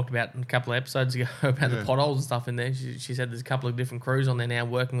we talked about a couple of episodes ago about the potholes and stuff in there. She said there's a couple of different crews on there now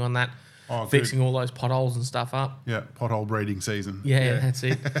working on that. Fixing all those potholes and stuff up. Yeah, pothole breeding season. Yeah, that's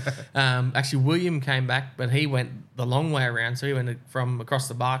it. Actually, William came back, but he went the long way around. So he went from across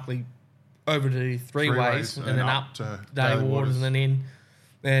the Barclay over to three ways and then up to Daly Waters and then in.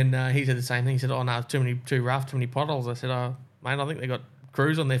 And he said the same thing. He said, "Oh no, too rough, too many potholes." I said, "Oh, mate, I think they got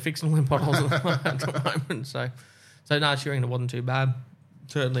crews on there fixing all them potholes at the moment." So no, she reckoned it wasn't too bad.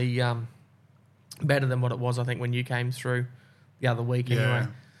 Certainly better than what it was, I think, when you came through the other week. Anyway.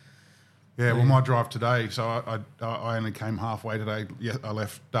 Yeah, well, my drive today, so I only came halfway today. I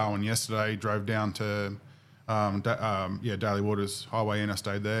left Darwin yesterday, drove down to Daly Waters Highway Inn. I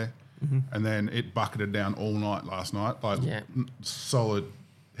stayed there, and then it bucketed down all night last night, solid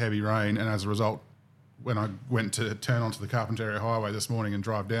heavy rain. And as a result, when I went to turn onto the Carpentaria Highway this morning and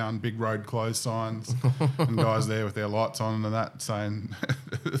drive down, big road closed signs and guys there with their lights on and that saying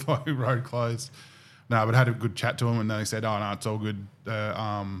like road closed. No, but I had a good chat to them and they said, "Oh no, it's all good."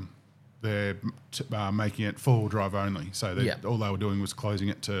 They're making it four-wheel drive only, so all they were doing was closing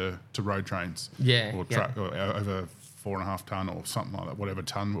it to road trains, or truck or over 4.5 ton or something like that, whatever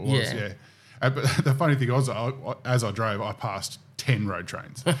ton it was. But the funny thing was, as I drove, I passed 10 road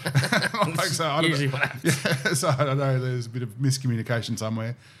trains. Like, so I don't Usually know. what happens. Yeah, so I don't know. There's a bit of miscommunication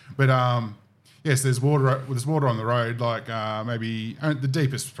somewhere, but yes, there's water. There's water on the road. Like maybe the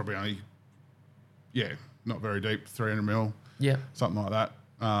deepest is probably only, not very deep, 300 mil. Yeah. Something like that.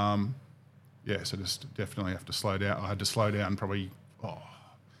 So just definitely have to slow down. I had to slow down probably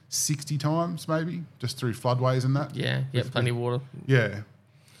 60 times maybe, just through floodways and that. Yeah, plenty of water. Yeah.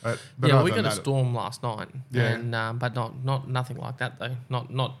 But Yeah, we other got than a that, storm last night, Yeah. and but not nothing like that though.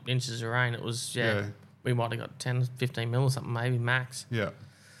 Not inches of rain. It was we might have got 10, 15 mil or something maybe max. Yeah.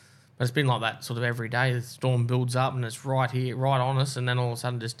 But it's been like that sort of every day. The storm builds up and it's right here, right on us, and then all of a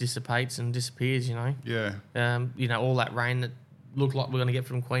sudden just dissipates and disappears. Yeah. All that rain that looked like we're going to get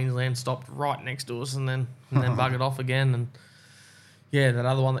from Queensland stopped right next to us, and then buggered off again. And that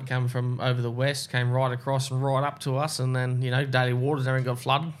other one that came from over the west came right across and right up to us, and then Daily Waters and everything got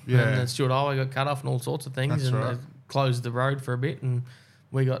flooded. Yeah. And then Stuart Highway got cut off and all sorts of things, That's and right. they closed the road for a bit, and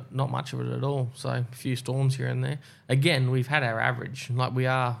we got not much of it at all. So a few storms here and there. Again, we've had our average. Like we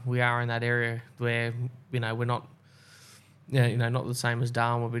are in that area where we're not. Not the same as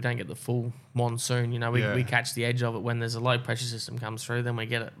Darwin where we don't get the full monsoon. We catch the edge of it when there's a low pressure system comes through, then we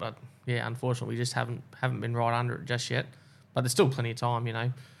get it. But unfortunately, we just haven't been right under it just yet. But there's still plenty of time.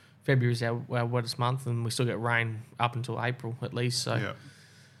 February is our wettest month, and we still get rain up until April at least. So,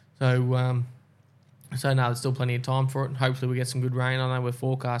 no, there's still plenty of time for it. Hopefully, we get some good rain. I know we're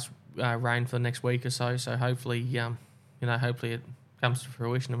forecast rain for the next week or so. So hopefully, hopefully it comes to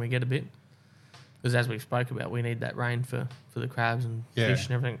fruition and we get a bit. Because as we spoke about, we need that rain for the crabs and fish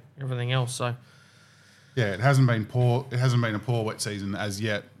and everything else. So it hasn't been poor. It hasn't been a poor wet season as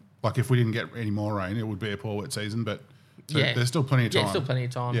yet. Like if we didn't get any more rain, it would be a poor wet season. But there's still plenty of time. Yeah, still plenty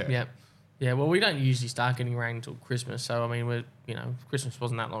of time. Yeah. Well, we don't usually start getting rain until Christmas. So I mean, Christmas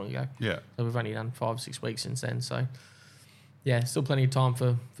wasn't that long ago. Yeah. So we've only done 5-6 weeks since then. So still plenty of time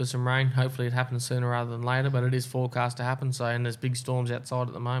for some rain. Hopefully it happens sooner rather than later, but it is forecast to happen. So, and there's big storms outside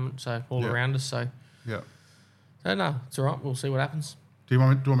at the moment, so all around us. So no, it's all right. We'll see what happens. Do you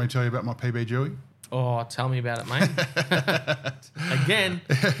want me to tell you about my PB Dewey? Oh, tell me about it, mate. Again.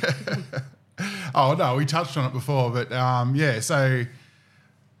 Oh no, we touched on it before, but so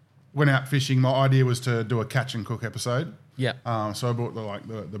went out fishing. My idea was to do a catch and cook episode. Yeah. So I brought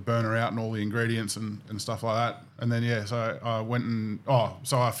the burner out and all the ingredients and stuff like that. And then so I went and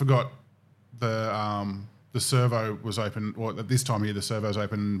I forgot the servo was open. Well, at this time of year the servo's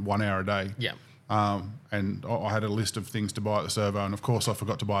open 1 hour a day. Yeah. And I had a list of things to buy at the servo, and of course I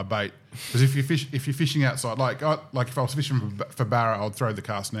forgot to buy bait because if you're fishing outside, like if I was fishing for Barra, I'd throw the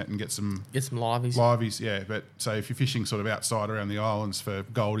cast net and get some liveys. Liveys, yeah. But so if you're fishing sort of outside around the islands for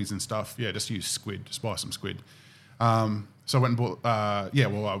goldies and stuff, just use squid. Just buy some squid. So I went and bought. I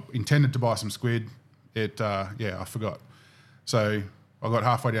intended to buy some squid. I forgot. So I got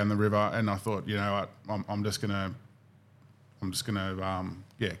halfway down the river and I thought, I'm just gonna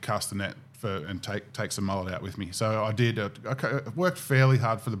cast the net and take some mullet out with me. So I did. I worked fairly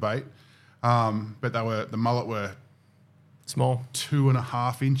hard for the bait, but the mullet were small,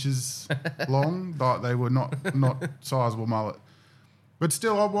 2.5 inches long. Like they were not sizable mullet. But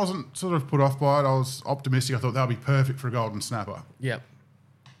still, I wasn't sort of put off by it. I was optimistic. I thought that would be perfect for a golden snapper. Yep.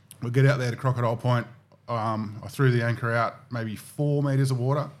 We get out there to Crocodile Point. I threw the anchor out, maybe 4 metres of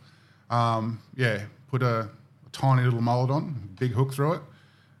water. Put a tiny little mullet on, big hook through it,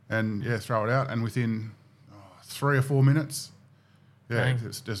 and throw it out. And within 3 or 4 minutes,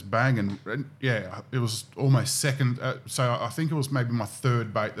 it's just bang. And it was almost second. So I think it was maybe my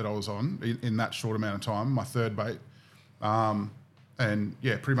third bait that I was on in that short amount of time, my third bait. And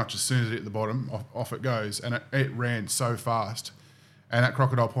pretty much as soon as it hit the bottom, off it goes. And it ran so fast. And at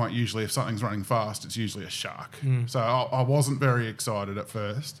Crocodile Point, usually if something's running fast, it's usually a shark. So I wasn't very excited at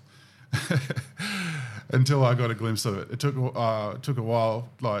first until I got a glimpse of it. It took a while.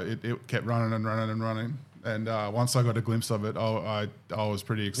 Like it kept running and running and running. And once I got a glimpse of it, I was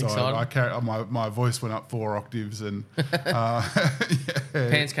pretty excited. My voice went up 4 octaves and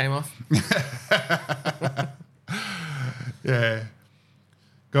pants came off.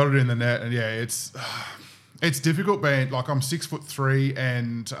 Got it in the net, and it's difficult being like I'm 6'3"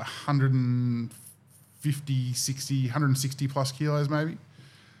 and 160 plus kilos maybe,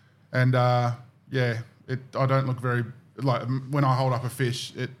 and I don't look very like when I hold up a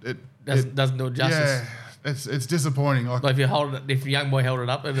fish, it doesn't do it justice. Yeah, it's disappointing. Like if a young boy held it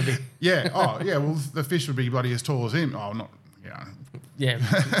up, it'd be well the fish would be bloody as tall as him. Oh, not Yeah,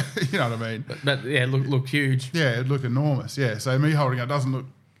 you know what I mean. But look huge. Yeah, it looked enormous. Yeah, so me holding it doesn't look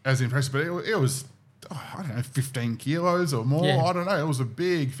as impressive, but it was, I don't know, 15 kilos or more. Yeah. I don't know. It was a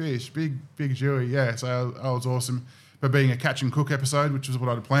big fish, big Dewey. Yeah, so I was awesome. but being a catch and cook episode, which was what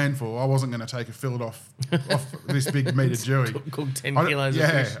I'd planned for, I wasn't going to take a fillet off this big meat of Jewy. Cook 10 kilos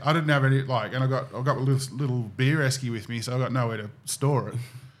of fish. I didn't have any, and I got a little beer esky with me, so I got nowhere to store it.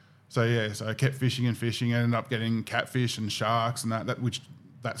 So I kept fishing and fishing, ended up getting catfish and sharks and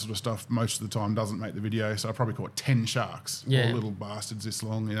that sort of stuff most of the time doesn't make the video. So I probably caught 10 sharks, all little bastards this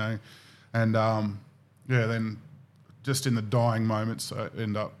long, and then just in the dying moments, I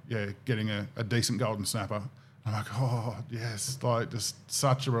end up getting a decent golden snapper. I'm like, oh yes, just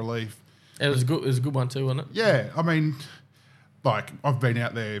such a relief. It was a good one too, wasn't it? Yeah, I mean, I've been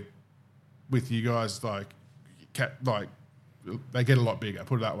out there with you guys, they get a lot bigger,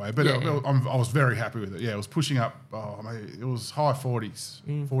 put it that way. But I was very happy with it. Yeah, it was pushing up. It was high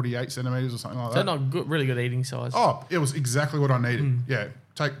 40s, 48 centimeters or something like that. So not good, really good eating size. Oh, it was exactly what I needed. Yeah,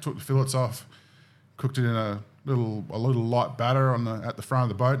 took the fillets off, cooked it in a little light batter at the front of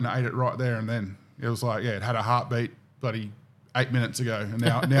the boat, and I ate it right there and then. It was it had a heartbeat, bloody 8 minutes ago, and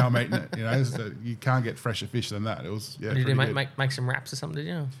now I'm eating it. So you can't get fresher fish than that. It was Did you make some wraps or something? Did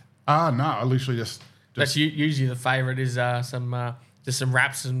you? No, I literally just. That's usually the favourite is some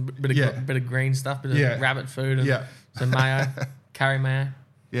wraps and bit of green stuff, bit of rabbit food, and some mayo, curry mayo.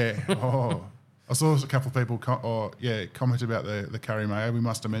 Yeah. Oh, I saw a couple of people comment about the curry mayo. We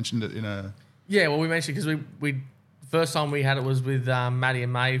must have mentioned it in a. Yeah, well, we mentioned because we first time we had it was with Maddie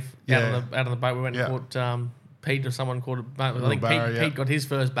and Maeve out on the boat. We went and caught Pete or someone caught it. I think Barra, Pete got his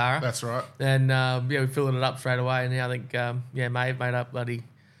first Barra. That's right. And we filled it up straight away. And I think Maeve made up bloody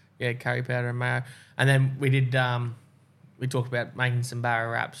curry powder and mayo. And then we did. We talked about making some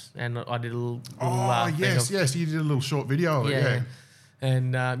Barra wraps, and I did a little. Yes, you did a little short video of it. Yeah.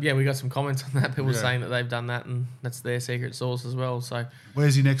 And we got some comments on that. People saying that they've done that, and that's their secret sauce as well. So,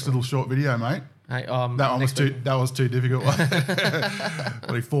 where's your next little short video, mate? Hey, that was too difficult.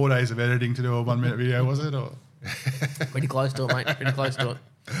 Probably 4 days of editing to do a 1 minute video, was it? Or pretty close to it, mate. Pretty close to it.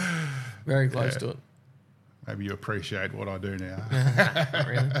 Very close to it. Maybe you appreciate what I do now. Not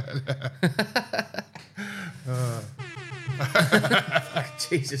really.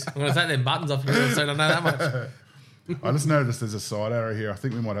 Jesus, I'm going to take them buttons off you real soon. I know that much. I just noticed there's a side arrow here. I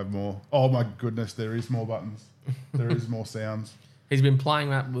think we might have more. Oh my goodness, there is more buttons. There is more sounds. He's been playing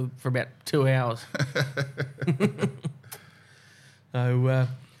that for about 2 hours. So,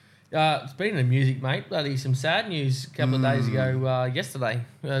 speaking of music, mate, bloody some sad news a couple of days ago, yesterday.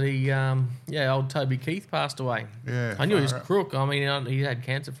 Old Toby Keith passed away. Yeah. I knew he was crook. I mean, he had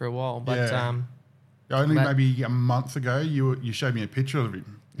cancer for a while, but maybe a month ago, you showed me a picture of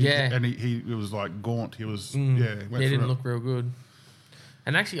him. And he was like gaunt. He was he didn't look real good.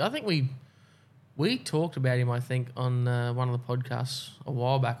 And actually, I think we talked about him. I think on one of the podcasts a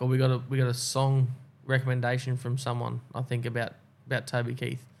while back, or we got a song recommendation from someone. I think about Toby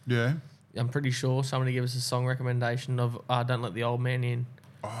Keith. Yeah, I'm pretty sure somebody gave us a song recommendation of "Don't Let the Old Man In,"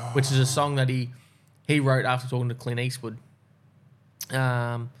 which is a song that he wrote after talking to Clint Eastwood. But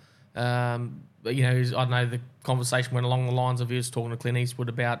I don't know, the conversation went along the lines of he was talking to Clint Eastwood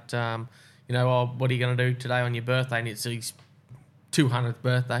about, what are you going to do today on your birthday? And it's his 200th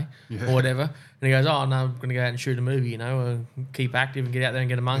birthday or whatever. And he goes, oh, no, I'm going to go out and shoot a movie, keep active and get out there and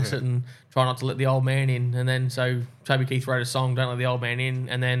get amongst it and try not to let the old man in. And then so Toby Keith wrote a song, Don't Let the Old Man In.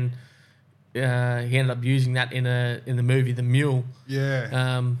 And then he ended up using that in the movie The Mule.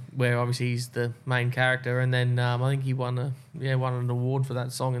 Yeah. Where obviously he's the main character. And then I think he won an award for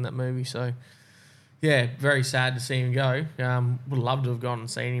that song in that movie. So... yeah, very sad to see him go. Would love to have gone and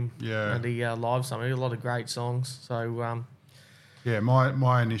seen him at the live summit. He had a lot of great songs. So,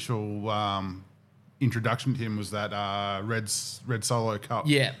 my initial introduction to him was that Red Solo Cup.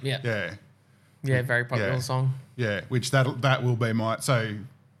 Yeah, very popular song. Yeah, which that will be my. So,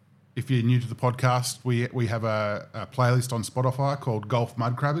 if you're new to the podcast, we have a playlist on Spotify called Golf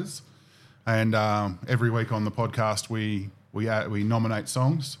Mud Crabbers, and every week on the podcast we nominate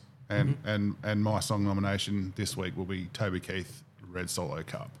songs. And my song nomination this week will be Toby Keith, Red Solo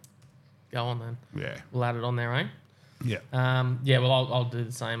Cup. Go on then. Yeah. We'll add it on there, eh? Yeah. Well, I'll do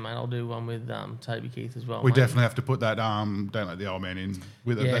the same, mate. I'll do one with Toby Keith as well. We definitely have to put that Don't Let the Old Man In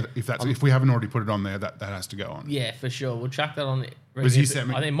with it. If we haven't already put it on there, that has to go on. Yeah, for sure. We'll chuck that on. I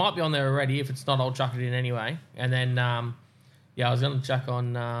think it might be on there already. If it's not, I'll chuck it in anyway. And then, I was going to chuck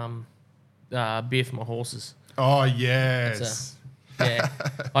on Beer for My Horses. Oh, yes. Yeah,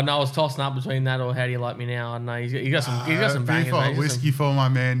 I know. I was tossing up between that or How Do You Like Me Now. I know he's got some bangers. Whiskey for my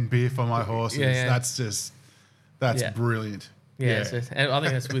men, beer for my horses. Yeah. That's brilliant. Yeah. And I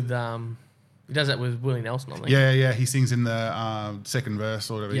think that's with he does that with Willie Nelson. I think. Yeah. He sings in the second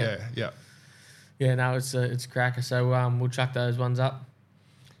verse or whatever. Yeah. Yeah. No, it's a cracker. So we'll chuck those ones up.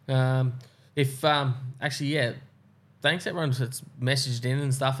 thanks everyone that's messaged in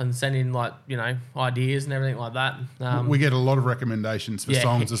and stuff and sent in like, you know, ideas and everything like that. We get a lot of recommendations for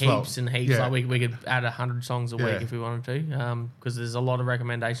songs as well. Heaps and heaps. Yeah. Like we could add 100 songs a week if we wanted to, because there's a lot of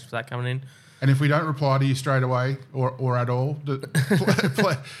recommendations for that coming in. And if we don't reply to you straight away or at all,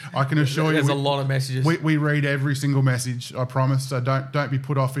 I can assure you there's a lot of messages. We read every single message, I promise. So don't be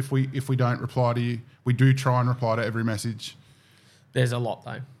put off if we don't reply to you. We do try and reply to every message. There's a lot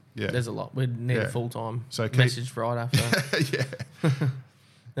though. Yeah, there's a lot. We need a full time message writer.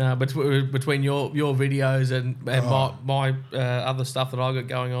 Yeah. Between your videos and my other stuff that I got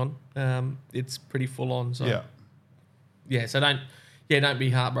going on, it's pretty full on. So so don't be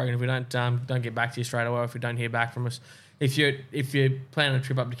heartbroken if we don't get back to you straight away, or if we don't hear back from us. If you're planning a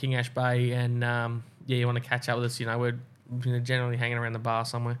trip up to King Ash Bay and you want to catch up with us, you know, we're generally hanging around the bar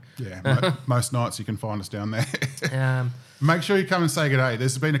somewhere. Yeah, most nights you can find us down there. Make sure you come and say good day.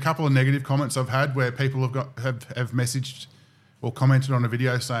 There's been a couple of negative comments I've had where people have messaged or commented on a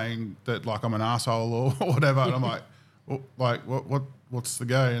video saying that like I'm an asshole or whatever, and I'm like, what's the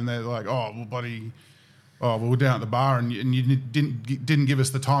go? And they're like, oh well, buddy. Oh, well, we're down at the bar and you didn't give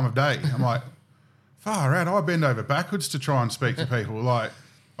us the time of day. I'm like, far out. I bend over backwards to try and speak to people. I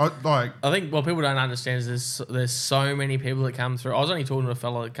think what people don't understand is there's so many people that come through. I was only talking to a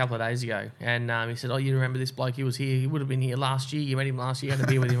fellow a couple of days ago, and he said, "Oh, you remember this bloke? He was here. He would have been here last year. You met him last year. You had a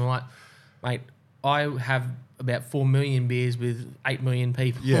beer with him." I'm like, mate, I have about 4 million beers with 8 million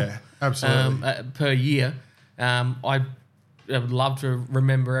people. Yeah, absolutely. Per year. I would love to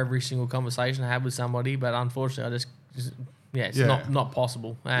remember every single conversation I had with somebody, but unfortunately, it's not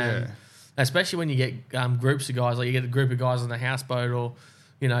possible. Especially when you get groups of guys, like you get a group of guys on the houseboat or,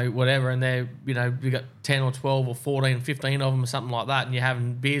 you know, whatever, and they're, you know, you got 10 or 12 or 14, 15 of them or something like that, and you're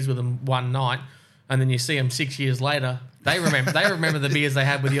having beers with them one night, and then you see them 6 years later. They remember the beers they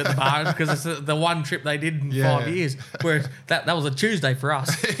had with you at the bar because it's the one trip they did in 5 years. Whereas that was a Tuesday for us.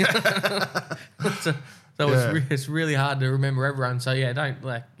 It's really hard to remember everyone. So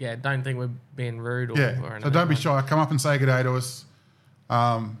don't think we're being rude or anything. So don't be shy. Come up and say good day to us.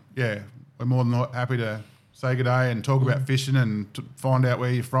 We're more than happy to say good day and talk about fishing and find out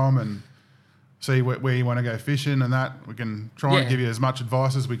where you're from and see where you want to go fishing and that. We can try and give you as much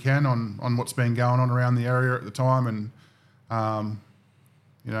advice as we can on what's been going on around the area at the time and,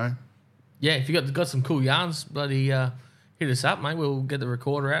 you know. Yeah, if you got some cool yarns, bloody hit us up, mate. We'll get the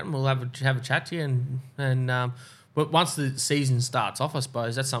recorder out and we'll have a chat to you. But once the season starts off, I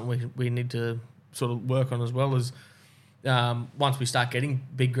suppose that's something we need to sort of work on as well as once we start getting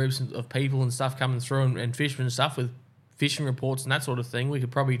big groups of people and stuff coming through and fishermen and stuff with fishing reports and that sort of thing, we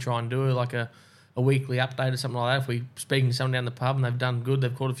could probably try and do like a weekly update or something like that. If we're speaking to someone down the pub and they've done good,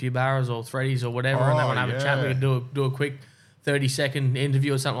 they've caught a few barras or threadies or whatever, and they want to have a chat, we could do a quick 30-second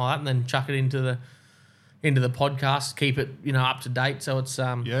interview or something like that, and then chuck it into the podcast, keep it, you know, up to date, so it's you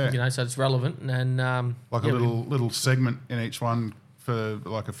know, so it's relevant and like a little segment in each one for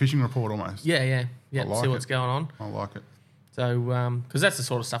like a fishing report almost. Yeah. See what's going on. I like it. So because that's the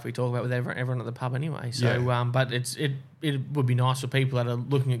sort of stuff we talk about with everyone at the pub anyway. So but it would be nice for people that are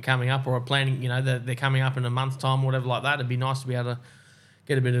looking at coming up or are planning, you know, they're coming up in a month's time or whatever like that. It'd be nice to be able to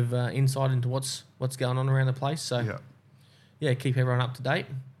get a bit of insight into what's going on around the place. So keep everyone up to date.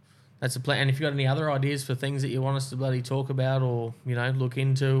 That's the plan. And if you've got any other ideas for things that you want us to bloody talk about or, you know, look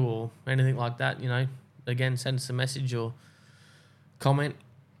into or anything like that, you know, again, send us a message or comment.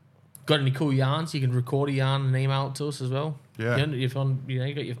 Got any cool yarns? You can record a yarn and email it to us as well. Yeah. If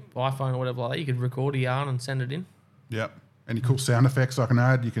you got your iPhone or whatever like that, you could record a yarn and send it in. Yep. Any cool sound effects I can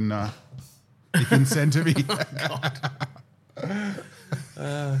add, you can send to me.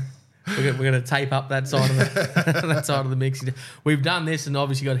 We're going to tape up that side of the mix. We've done this and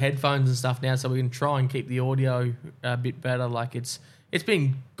obviously got headphones and stuff now, so we can try and keep the audio a bit better. Like it's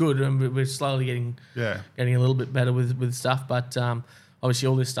been good, and we're slowly getting a little bit better with stuff. But obviously,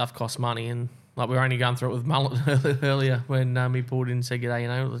 all this stuff costs money, and like we were only going through it with Mullet earlier when he pulled in and said, "G'day, you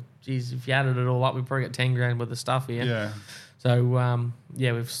know, geez, if you added it all up, we probably got 10 grand worth of stuff here." Yeah. So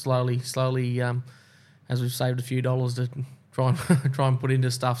we've slowly, as we've saved a few dollars to try and put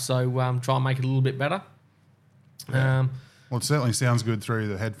into stuff. So try and make it a little bit better. Yeah. Well, it certainly sounds good through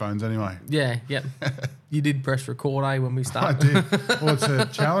the headphones anyway. Yeah. You did press record, when we started? I did. Well, it's a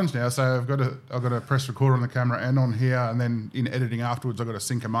challenge now. So I've got to press record on the camera and on here, and then in editing afterwards, I've got to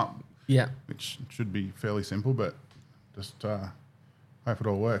sync them up. Yeah. Which should be fairly simple, but just hope it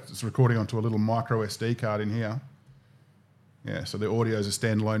all works. It's recording onto a little micro SD card in here. Yeah, so the audio is a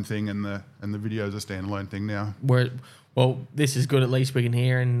standalone thing and the video is a standalone thing now. Well, this is good. At least we can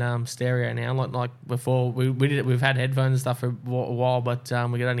hear in stereo now. Like before, we did it. We've had headphones and stuff for a while, but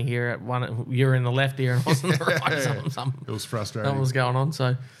we could only hear it one. You're in the left ear and I was in the right. Something. It was frustrating. Something was going on.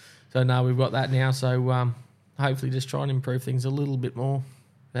 So no, we've got that now. So hopefully, just try and improve things a little bit more,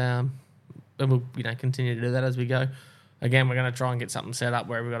 and we'll continue to do that as we go. Again, we're going to try and get something set up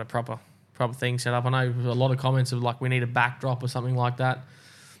where we've got a proper thing set up. I know a lot of comments of like we need a backdrop or something like that.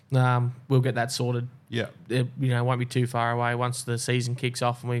 We'll get that sorted. Yeah, it won't be too far away. Once the season kicks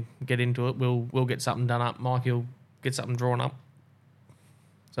off and we get into it, we'll get something done up. Mike will get something drawn up.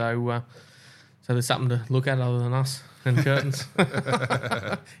 So there's something to look at other than us and curtains.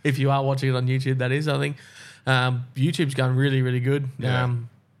 If you are watching it on YouTube, that is. I think YouTube's going really, really good. Yeah.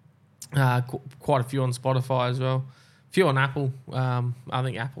 Quite a few on Spotify as well. A few on Apple. I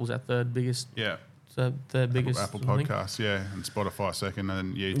think Apple's our third biggest. Yeah. So the biggest Apple Podcasts, yeah, and Spotify second,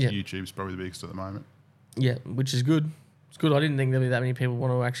 and then YouTube's probably the biggest at the moment. Yeah, which is good. It's good. I didn't think there'd be that many people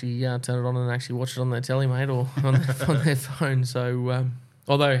want to actually turn it on and actually watch it on their telly, mate, or on their phone. So,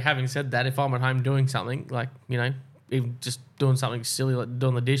 although having said that, if I'm at home doing something like even just doing something silly like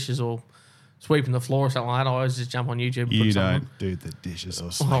doing the dishes or sweeping the floor or something like that, I always just jump on YouTube. And you put don't on. Do the dishes or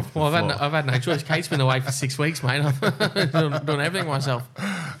sweep the floor. I've had no choice. Kate's been away for 6 weeks, mate. I'm doing everything myself.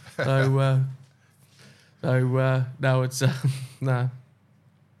 So no, it's no.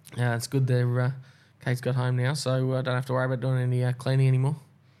 Yeah, it's good. They're Kate's got home now, so I don't have to worry about doing any cleaning anymore.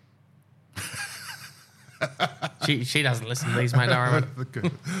 she doesn't listen to these, mate. Don't worry about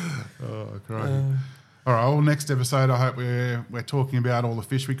it. Oh, crikey. All right. Well, next episode, I hope we're talking about all the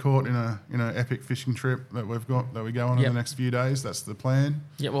fish we caught in a epic fishing trip that we go on in the next few days. That's the plan.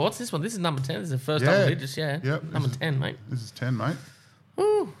 Yeah. Well, what's this one? This is number 10. This is the first double digits. Yeah. Yep. Number 10, mate. This is 10, mate.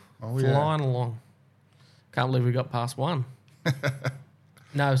 Woo. Oh, Flying along. Can't believe we got past 1.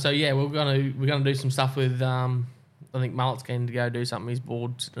 No, so yeah, we're gonna do some stuff with. I think Mullet's keen to go do something. He's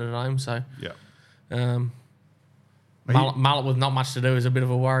bored sitting at home, so yeah. Mullet with not much to do is a bit of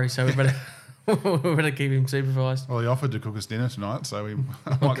a worry. So we better keep him supervised. Well, he offered to cook us dinner tonight, so we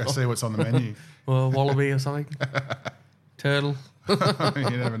might go see what's on the menu. Well, wallaby or something, turtle. You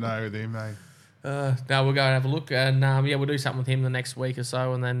never know with him, mate. No, we'll go and have a look, and we'll do something with him the next week or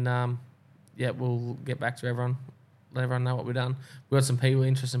so, and then we'll get back to everyone. Let everyone know what we've done. We've got some people,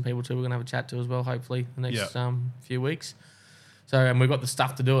 interesting people too. We're going to have a chat to as well, hopefully, the next few weeks. So, and we've got the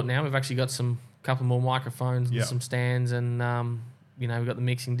stuff to do it now. We've actually got couple more microphones and some stands, and we've got the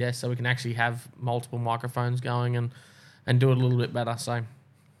mixing desk, so we can actually have multiple microphones going and do it a little bit better. So,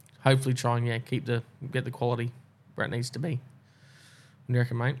 hopefully, try and get the quality where it needs to be. What do you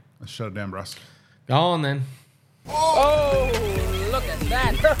reckon, mate? Let's shut it down, Russ. Go on then. Oh, look at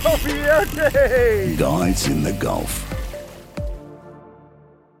that. Guides in the Gulf.